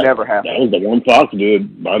 That never happened. That was the one Fox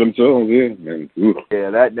did by themselves, yeah. And, Yeah,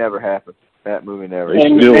 that never happened. That movie never. They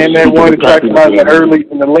And still that super one talking about copy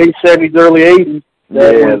in the late 70s, early 80s.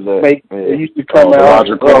 That it used to come the out.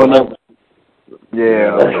 Roger Corman.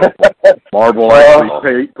 Yeah. Marvel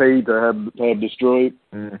actually paid to have destroyed.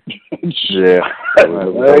 Yeah.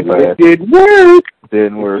 It didn't work.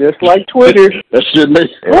 Didn't work. Just like Twitter. That shit made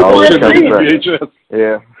VHS.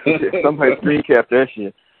 Yeah. Somebody screen capped that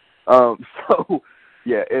shit. So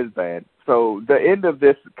yeah, it's bad. So the end of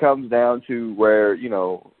this comes down to where,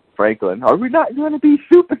 Franklin, are we not going to be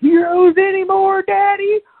superheroes anymore,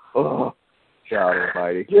 Daddy? Oh, God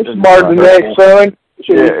almighty. You're smarter than that, son.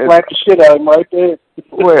 Should have slapped the shit out of him right there.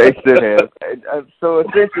 Well, it should have. So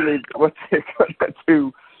essentially, what they're going to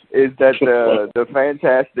do is that the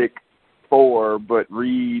Fantastic Four, but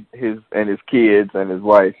Reed, his kids and his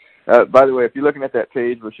wife. By the way, if you're looking at that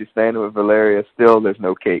page where she's standing with Valeria, still there's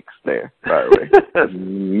no cakes there. By the way,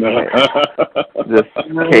 just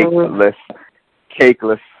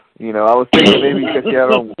cakeless. I was thinking maybe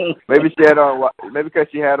because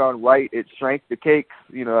she had on white, it shrank the cakes.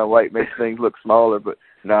 White makes things look smaller, but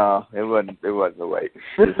no, it wasn't the white.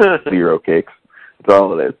 It's 0 cakes. That's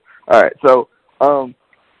all it is. All right, so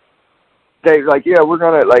they're like, yeah, we're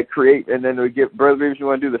gonna create, and then we get Brother Beavis, you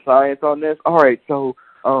want to do the science on this? All right, so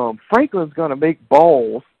Franklin's gonna make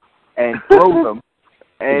balls and throw them.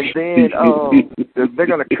 And then they're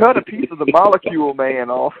going to cut a piece of the Molecule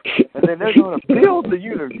Man off, and then they're going to build the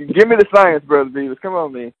universe. Give me the science, Brother Beavis. Come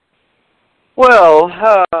on, man. Well,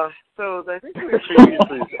 so I think we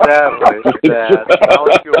previously established that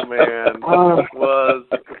Molecule Man was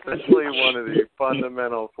essentially one of the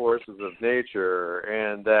fundamental forces of nature,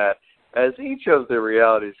 and that as each of the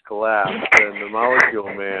realities collapsed, and the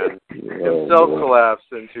Molecule Man himself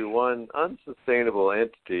collapsed into one unsustainable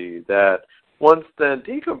entity that once then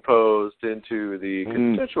decomposed into the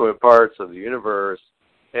constituent parts of the universe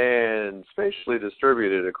and spatially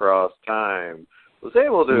distributed across time, was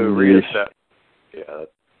able to reestablish.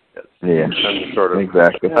 Where's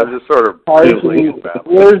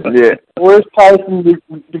Tyson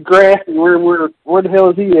DeGrasse? Where the hell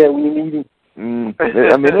is he at when you need him?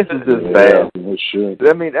 I mean, this is just bad.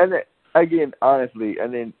 I mean, and again, honestly,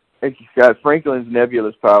 and then Franklin's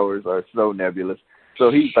nebulous powers are so nebulous. So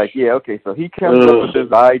he's like, yeah, okay. So he comes up with this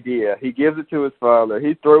idea. He gives it to his father.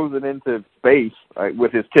 He throws it into space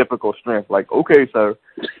with his typical strength. Like, okay, sir.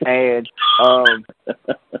 And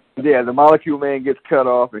the Molecule Man gets cut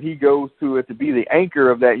off, and he goes to it to be the anchor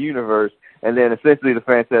of that universe. And then essentially the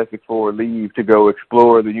Fantastic Four leave to go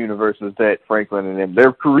explore the universes that Franklin and them.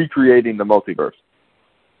 They're recreating the multiverse.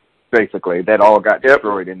 Basically, that all got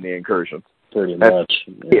destroyed in the incursions. Pretty much.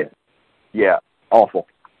 Yeah. Awful.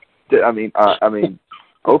 I mean,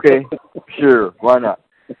 okay, sure, why not?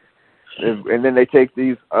 And then they take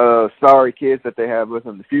these sorry kids that they have with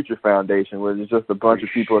them, the Future Foundation, where there's just a bunch of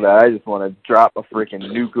people that I just want to drop a freaking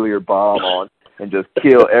nuclear bomb on and just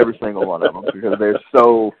kill every single one of them because they're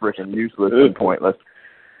so freaking useless and pointless,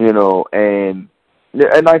 And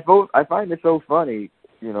I find it so funny,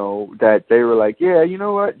 that they were like, yeah, you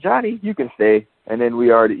know what, Johnny, you can stay, and then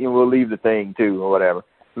we'll leave the thing too or whatever.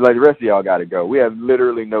 Like, the rest of y'all got to go. We have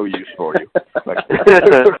literally no use for you.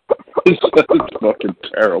 It's fucking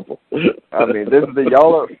terrible. I mean,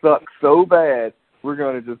 y'all suck so bad, we're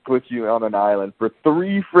going to just put you on an island for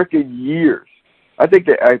 3 freaking years. I think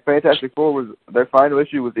that Fantastic Four their final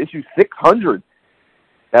issue was issue 600.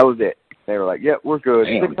 That was it. They were like, yep, we're good.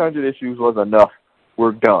 Damn. 600 issues was enough.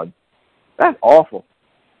 We're done. That's awful.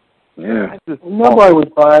 Yeah. Nobody was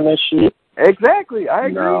buying that shit. Exactly. I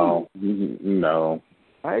agree. No.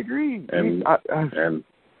 I agree. And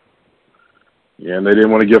they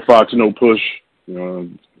didn't want to give Fox no push,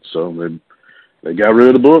 so they got rid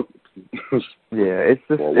of the book.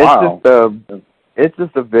 It's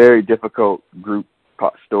just a very difficult group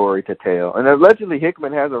story to tell. And allegedly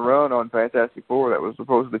Hickman has a run on Fantastic Four that was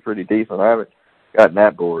supposedly pretty decent. I haven't gotten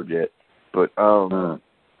that bored yet, but So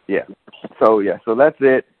that's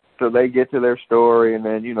it. So they get to their story, and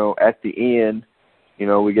then at the end,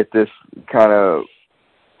 we get this kind of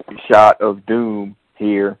shot of Doom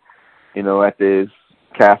here, at this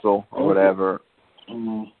castle or whatever,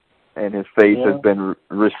 and his face has been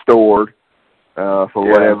restored for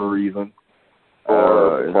whatever reason.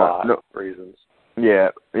 For plot reasons. Yeah.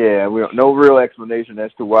 We don't, no real explanation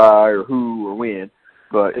as to why or who or when,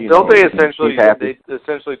 but don't they essentially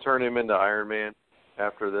turn him into Iron Man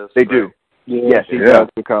after this? They do. Yeah. Yes, he does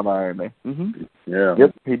become Iron Man. Mm-hmm. Yeah.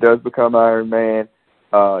 Yep, he does become Iron Man.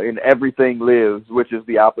 In Everything Lives, which is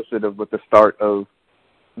the opposite of what the start of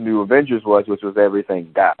New Avengers was, which was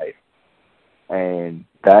Everything Died. And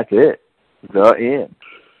that's it. The end.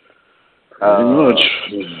 Pretty much.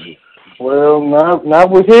 Well, not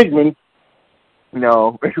with Hickman.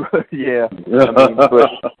 No, yeah.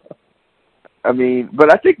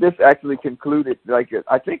 But I think this actually concluded. I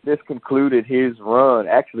think this concluded his run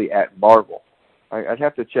actually at Marvel. I'd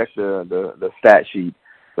have to check the stat sheet.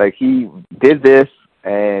 Like, he did this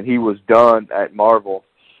and he was done at Marvel,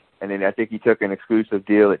 and then I think he took an exclusive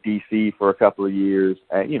deal at DC for a couple of years.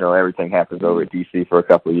 And everything happens over at DC for a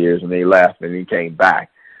couple of years, and then he left and he came back.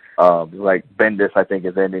 Like Bendis, I think,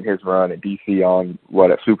 is ending his run at DC on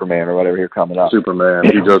Superman or whatever here coming up. Superman.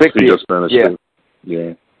 He just finished it.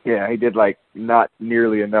 Yeah. Yeah, he did not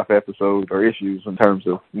nearly enough episodes or issues in terms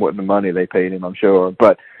of what the money they paid him, I'm sure.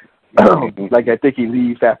 But I think he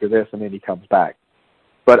leaves after this and then he comes back.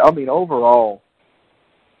 But overall,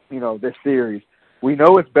 this series, we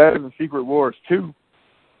know it's better than Secret Wars 2.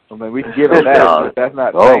 We can give it that, but that's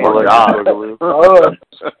not. Oh my God!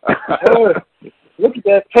 Look at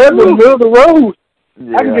that pebble in the middle of the road.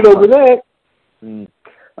 Yeah. I can get over that.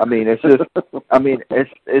 It's just,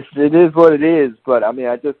 it is what it is. But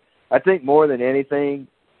I think more than anything,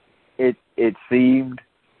 it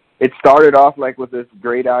started off with this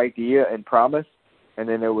great idea and promise, and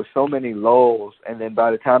then there were so many lulls, and then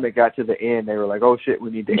by the time it got to the end, they were like, "Oh shit,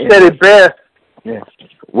 we need to." You said it best. Yeah.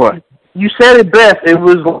 What? You said it best. It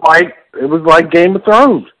was like Game of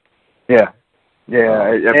Thrones. Yeah.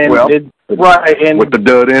 Yeah. And with the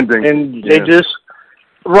dud ending, and they just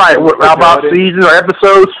about season or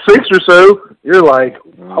episode 6 or so, you're like,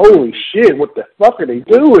 holy shit, what the fuck are they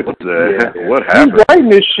doing? What happened? Who's writing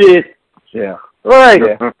this shit? Yeah. Right.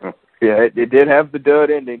 Yeah. It did have the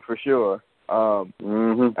dud ending for sure. And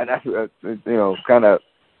that's kind of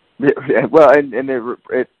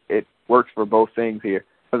it works for both things here.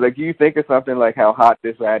 Because you think of something like how hot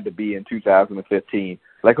this had to be in 2015.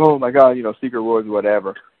 Like, oh my God, Secret Wars,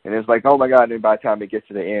 whatever. And it's like, oh my God, and then by the time it gets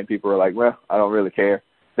to the end, people are like, well, I don't really care.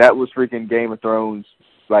 That was freaking Game of Thrones,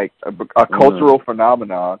 a cultural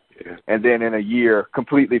phenomenon. Yeah. And then in a year,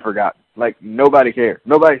 completely forgotten. Nobody cares.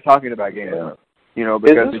 Nobody's talking about Game of Thrones.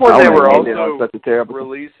 Because is this when they were also such a terrible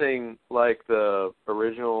releasing the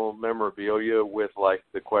original memorabilia with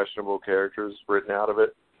the questionable characters written out of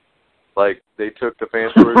it? They took the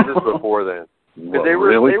fan this before then. They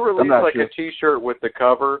released a T-shirt with the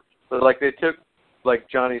cover, but they took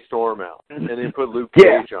Johnny Storm out and they put Luke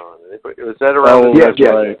Cage on. Was that around?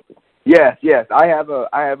 Yes. I have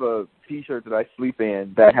a T-shirt that I sleep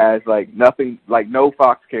in that has nothing, no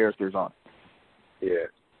Fox characters on. Yeah.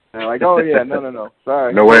 And I'm oh yeah, no,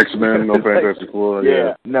 sorry. No X-Men, no Fantastic Four.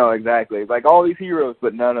 Yeah, no, exactly. All these heroes,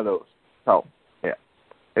 but none of those. So yeah,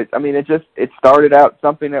 it started out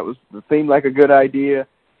something that seemed like a good idea,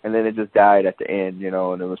 and then it just died at the end,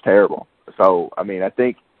 and it was terrible. So I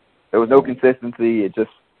think there was no consistency. It's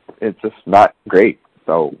just not great.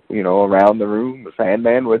 So around the room, the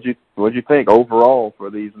Sandman, what'd you think overall for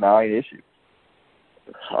these 9 issues?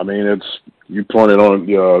 You pointed on,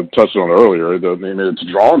 touched on earlier. It's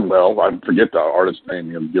drawn well. I forget the artist's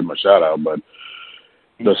name. Give him a shout out, but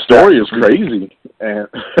the story is crazy. And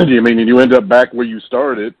you end up back where you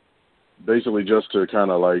started, basically just to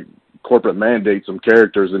kind of corporate mandate some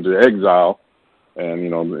characters into exile,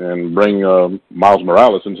 and and bring Miles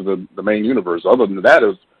Morales into the main universe. Other than that,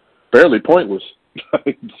 it's fairly pointless. I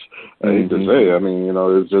hate to say.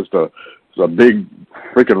 It's just a big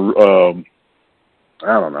freaking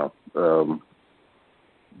I don't know.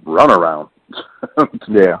 Runaround.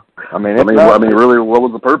 Yeah. Really, what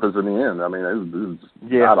was the purpose in the end? It was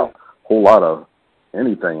not a whole lot of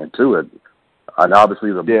anything into it. And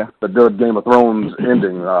obviously the Game of Thrones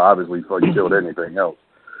ending obviously fucking killed anything else.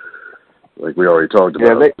 We already talked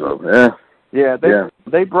about.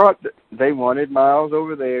 They wanted Miles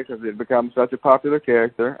over there because it becomes such a popular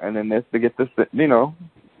character, and then this to get the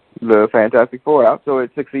Fantastic Four out, so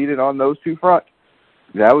it succeeded on those 2 fronts.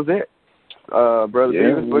 That was it. Brother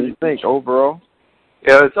Davis, what do you think overall?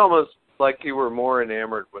 Yeah, it's almost like you were more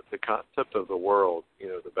enamored with the concept of the world,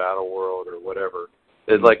 the battle world or whatever.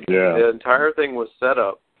 It's the entire thing was set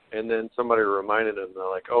up, and then somebody reminded them, they're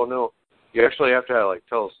like, oh no, you actually have to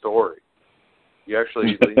tell a story. You actually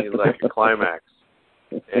need a climax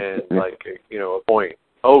and a point.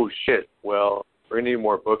 Oh shit, well, we're going to need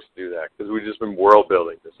more books to do that because we've just been world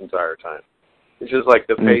building this entire time. It's just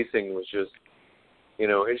the pacing was just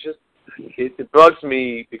It's just it bugs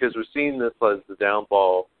me because we're seeing this as the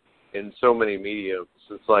downfall in so many mediums.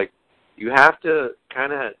 It's like you have to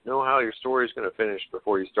kind of know how your story is going to finish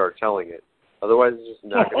before you start telling it. Otherwise, it's just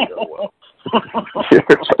not going to go well.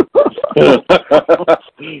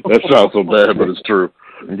 That sounds so bad, but it's true.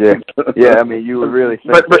 Yeah. I mean, you would really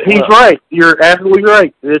think but he's right. You're absolutely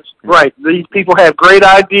right. It's right. These people have great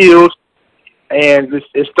ideals, and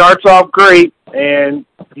it starts off great, and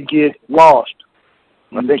you get lost.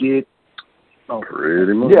 Pretty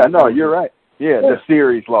much. Yeah, no, you're right. Yeah, the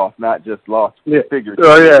series lost, not just lost figures.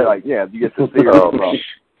 Oh yeah, like you get the series lost.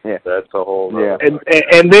 Yeah, that's a whole.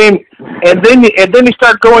 And then you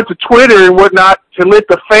start going to Twitter and whatnot to let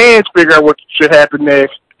the fans figure out what should happen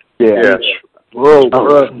next. Yeah. Whoa,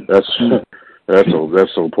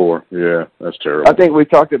 that's so poor. Yeah, that's terrible. I think we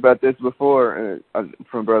talked about this before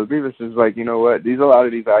from Brother Beavis. Is like, you know what? A lot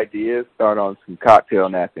of these ideas start on some cocktail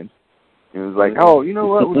napkins. It was like, oh, you know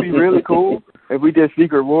what would be really cool if we did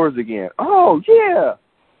Secret Wars again. Oh yeah.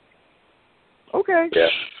 Okay. Yeah.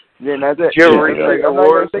 Yeah, that's it. Did you ever read Secret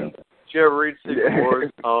Wars? Did you ever read Secret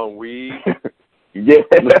Wars on Wii? Yeah.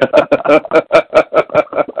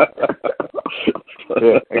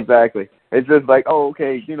 Yeah, exactly. It's just like, oh,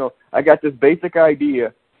 okay, I got this basic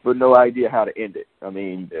idea, but no idea how to end it. I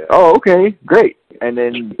mean, oh, okay, great. And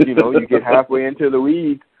then, you get halfway into the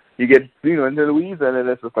weeds, into the weeds, and then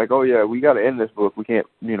it's just like, oh, yeah, we got to end this book. We can't,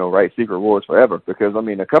 write Secret Wars forever. Because, I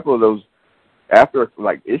mean, a couple of those, after,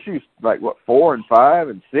 issues, 4 and 5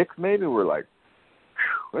 and 6 maybe, were like,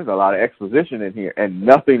 there's a lot of exposition in here, and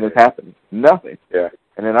nothing is happening. Nothing. Yeah.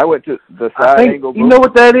 And then I went to the side angle. You know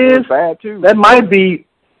what that is? Bad too. That might be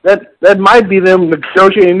them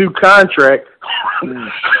negotiating a new contract.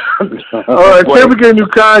 Until we get a new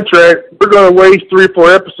contract, we're going to waste 3 or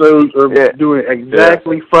 4 episodes of doing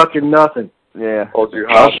exactly fucking nothing. Yeah. Hold you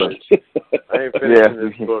hostage. I ain't finishing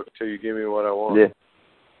this book till you give me what I want.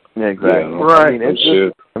 Yeah, exactly. Yeah,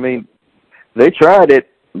 right. I mean, they tried it,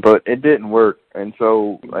 but it didn't work. And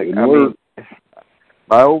so,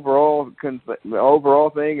 my overall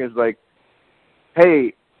thing is like,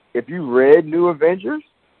 hey, if you read New Avengers,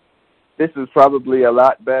 this is probably a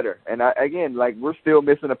lot better. And we're still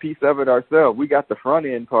missing a piece of it ourselves. We got the front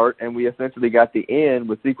end part, and we essentially got the end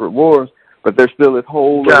with Secret Wars, but there's still this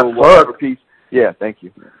whole little piece. Yeah, thank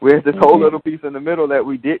you. We have this whole little piece in the middle that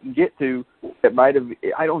we didn't get to. That might have.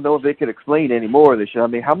 I don't know if they could explain any more of this shit. I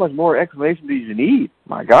mean, how much more explanation do you need?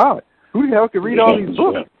 My God, who the hell can read all these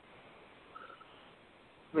books?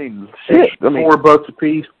 I mean, shit. $4 a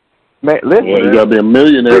piece. Man, listen, you got to be a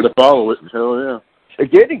millionaire to follow it. Hell yeah.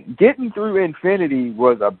 Getting through Infinity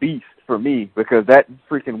was a beast for me because that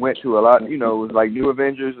freaking went to a lot. It was like New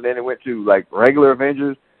Avengers, and then it went to like regular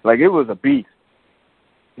Avengers. Like it was a beast.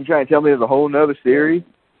 You trying to tell me there's a whole nother series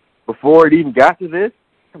before it even got to this?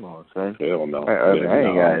 Come on, son. Hell no. I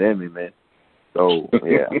ain't got it in me, man. So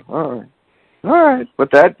yeah, all right. But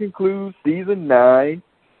that concludes season 9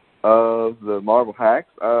 of the Marvel Hacks.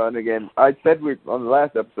 And again, I said on the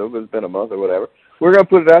last episode, but it's been a month or whatever, we're going to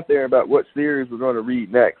put it out there about what series we're going to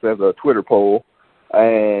read next as a Twitter poll,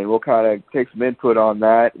 and we'll kind of take some input on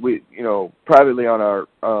that. We, privately on our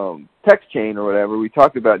text chain or whatever, we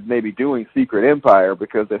talked about maybe doing Secret Empire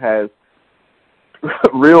because it has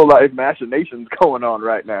real life machinations going on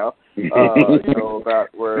right now. About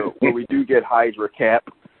where we do get Hydra Cap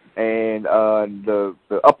and the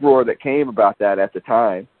uproar that came about that at the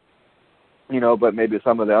time. But maybe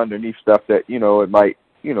some of the underneath stuff that, it might,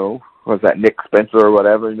 was that Nick Spencer or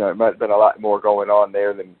whatever, it might have been a lot more going on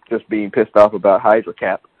there than just being pissed off about Hydra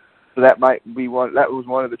Cap. So that might be that was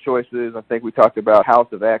one of the choices. I think we talked about House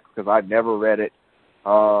of X because I've never read it.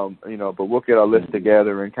 But we'll get our list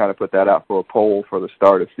together and kind of put that out for a poll for the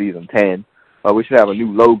start of season 10. We should have a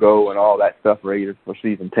new logo and all that stuff ready for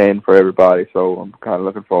season 10 for everybody. So I'm kind of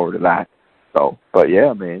looking forward to that. So, but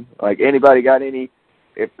yeah, man, like anybody got any,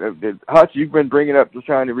 if Hutch, you've been bringing up just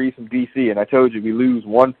trying to read some DC, and I told you we lose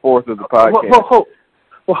 1/4 of the podcast.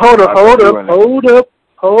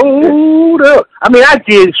 Hold up. I mean, I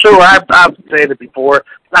did, sure, I've said it before.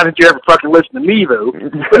 Not that you ever fucking listen to me, though.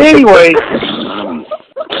 But anyway.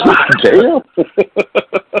 Damn.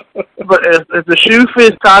 But as the shoe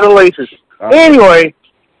fits, tie the laces. Anyway,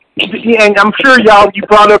 and I'm sure you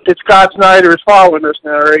brought up that Scott Snyder is following us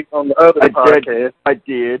now, right, on the other podcast. I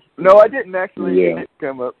did. No, I didn't actually. It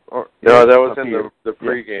come up. No, that was in the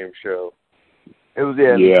pregame show. It was,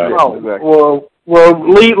 yeah. Oh, exactly. Well,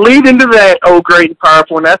 lead into that, great and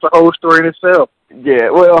powerful, and that's a whole story in itself. Yeah,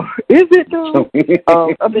 well, is it though?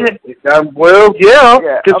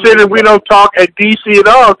 Considering we don't talk at DC at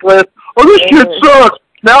all, Cliff. Oh, this shit sucks.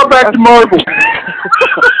 Now back to Marvel.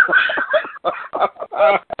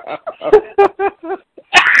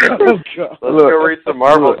 Let's go read some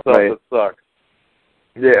Marvel stuff that sucks.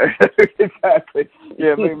 Yeah, exactly.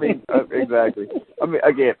 Yeah, I mean, exactly. I mean,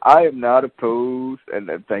 again, I am not opposed, and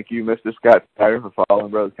thank you, Mr. Scott Snyder, for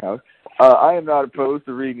following Brothers Comics. I am not opposed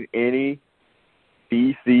to reading any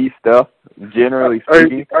DC stuff, generally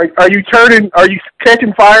speaking. Are you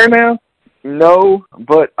catching fire now? No,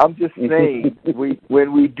 but I'm just saying,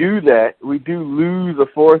 when we do that, we do lose a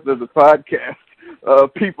fourth of the podcast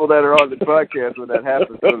people that are on the podcast when that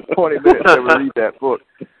happens. So it's 20 minutes that we read that book.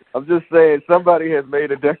 I'm just saying, somebody has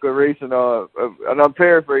made a declaration on, and I'm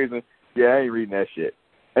paraphrasing, yeah, I ain't reading that shit.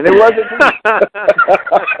 And it wasn't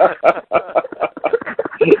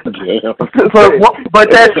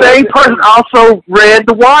but that same person also read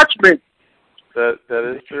The Watchmen. That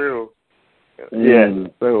is true. Yeah.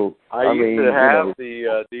 So I used to have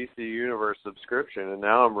the DC Universe subscription, and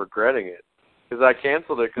now I'm regretting it because I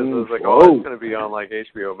canceled it because I was like, oh, it's going to be on like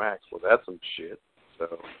HBO Max. Well, that's some shit.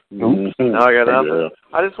 So now I got nothing. Yeah.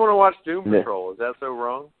 I just want to watch Doom Patrol. Is that so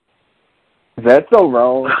wrong? That's so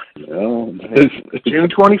wrong. No. June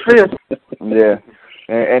 25th. Yeah,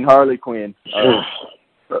 and Harley Quinn.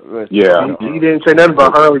 Yeah, he didn't say nothing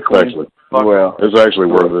about Harley Quinn. Well, it's actually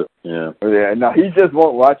worth it. Yeah. Yeah. No, he just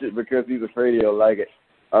won't watch it because he's afraid he'll like it.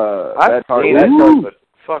 I've seen that, but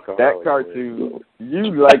fuck off. That cartoon.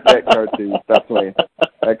 You like that cartoon? Stop playing.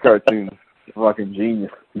 That cartoon's fucking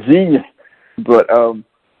genius. But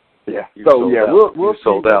yeah. So yeah, we'll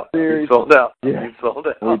sold out. You sold out. Yeah. You sold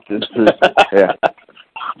out. Yeah.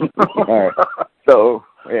 All right. So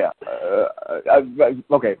yeah.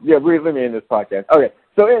 Okay. Yeah. Let me end this podcast. Okay.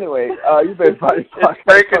 So anyway, you better find this podcast.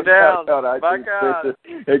 Break it down. My God.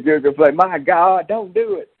 And Google Play. My God, don't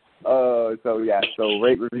do it. So yeah. So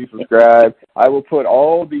rate, review, subscribe. I will put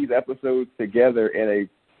all these episodes together in a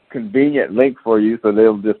convenient link for you, so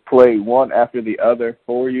they'll just play one after the other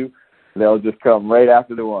for you. They'll just come right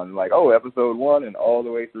after the one, like, oh, episode 1 and all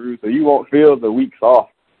the way through. So you won't feel the weeks off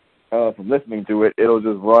from listening to it. It'll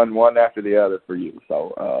just run one after the other for you.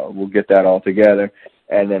 So we'll get that all together.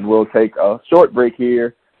 And then we'll take a short break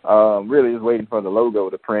here, really just waiting for the logo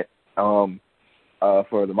to print for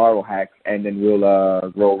the Marvel Hacks. And then we'll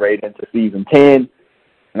roll right into season 10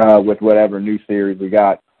 with whatever new series we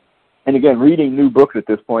got. And again, reading new books at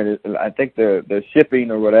this point, I think the shipping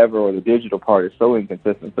or whatever, or the digital part is so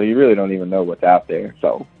inconsistent, so you really don't even know what's out there.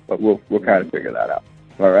 So, but we'll kind of figure that out.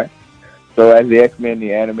 All right. So as the X-Men,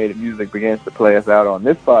 the animated music begins to play us out on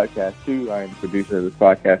this podcast too, I am the producer of this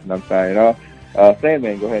podcast, and I'm signing off.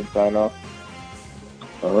 Sandman, go ahead and sign off.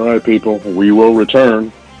 All right, people. We will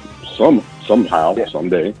return somehow,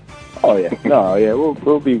 someday. Oh yeah. No, yeah.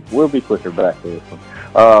 We'll be quicker back to this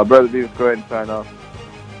one. Brother Beavis, go ahead and sign off.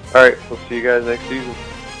 All right, we'll see you guys next season.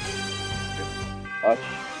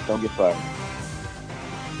 Don't get fired.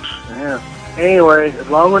 Yeah. Anyway, as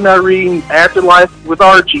long as we're not reading Afterlife with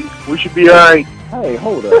Archie, we should be all right. Hey,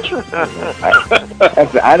 hold up.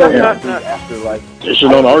 I don't even read Afterlife.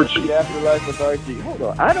 Dishing on Archie. Afterlife with Archie. Hold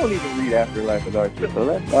on. I don't even read Afterlife with Archie, so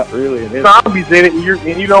that's not really an zombies in it,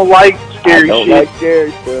 and you don't like scary shit. I don't like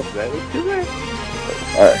scary stuff. That is correct.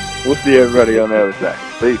 All right. We'll see everybody on the other side.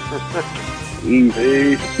 Peace.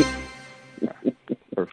 Easy.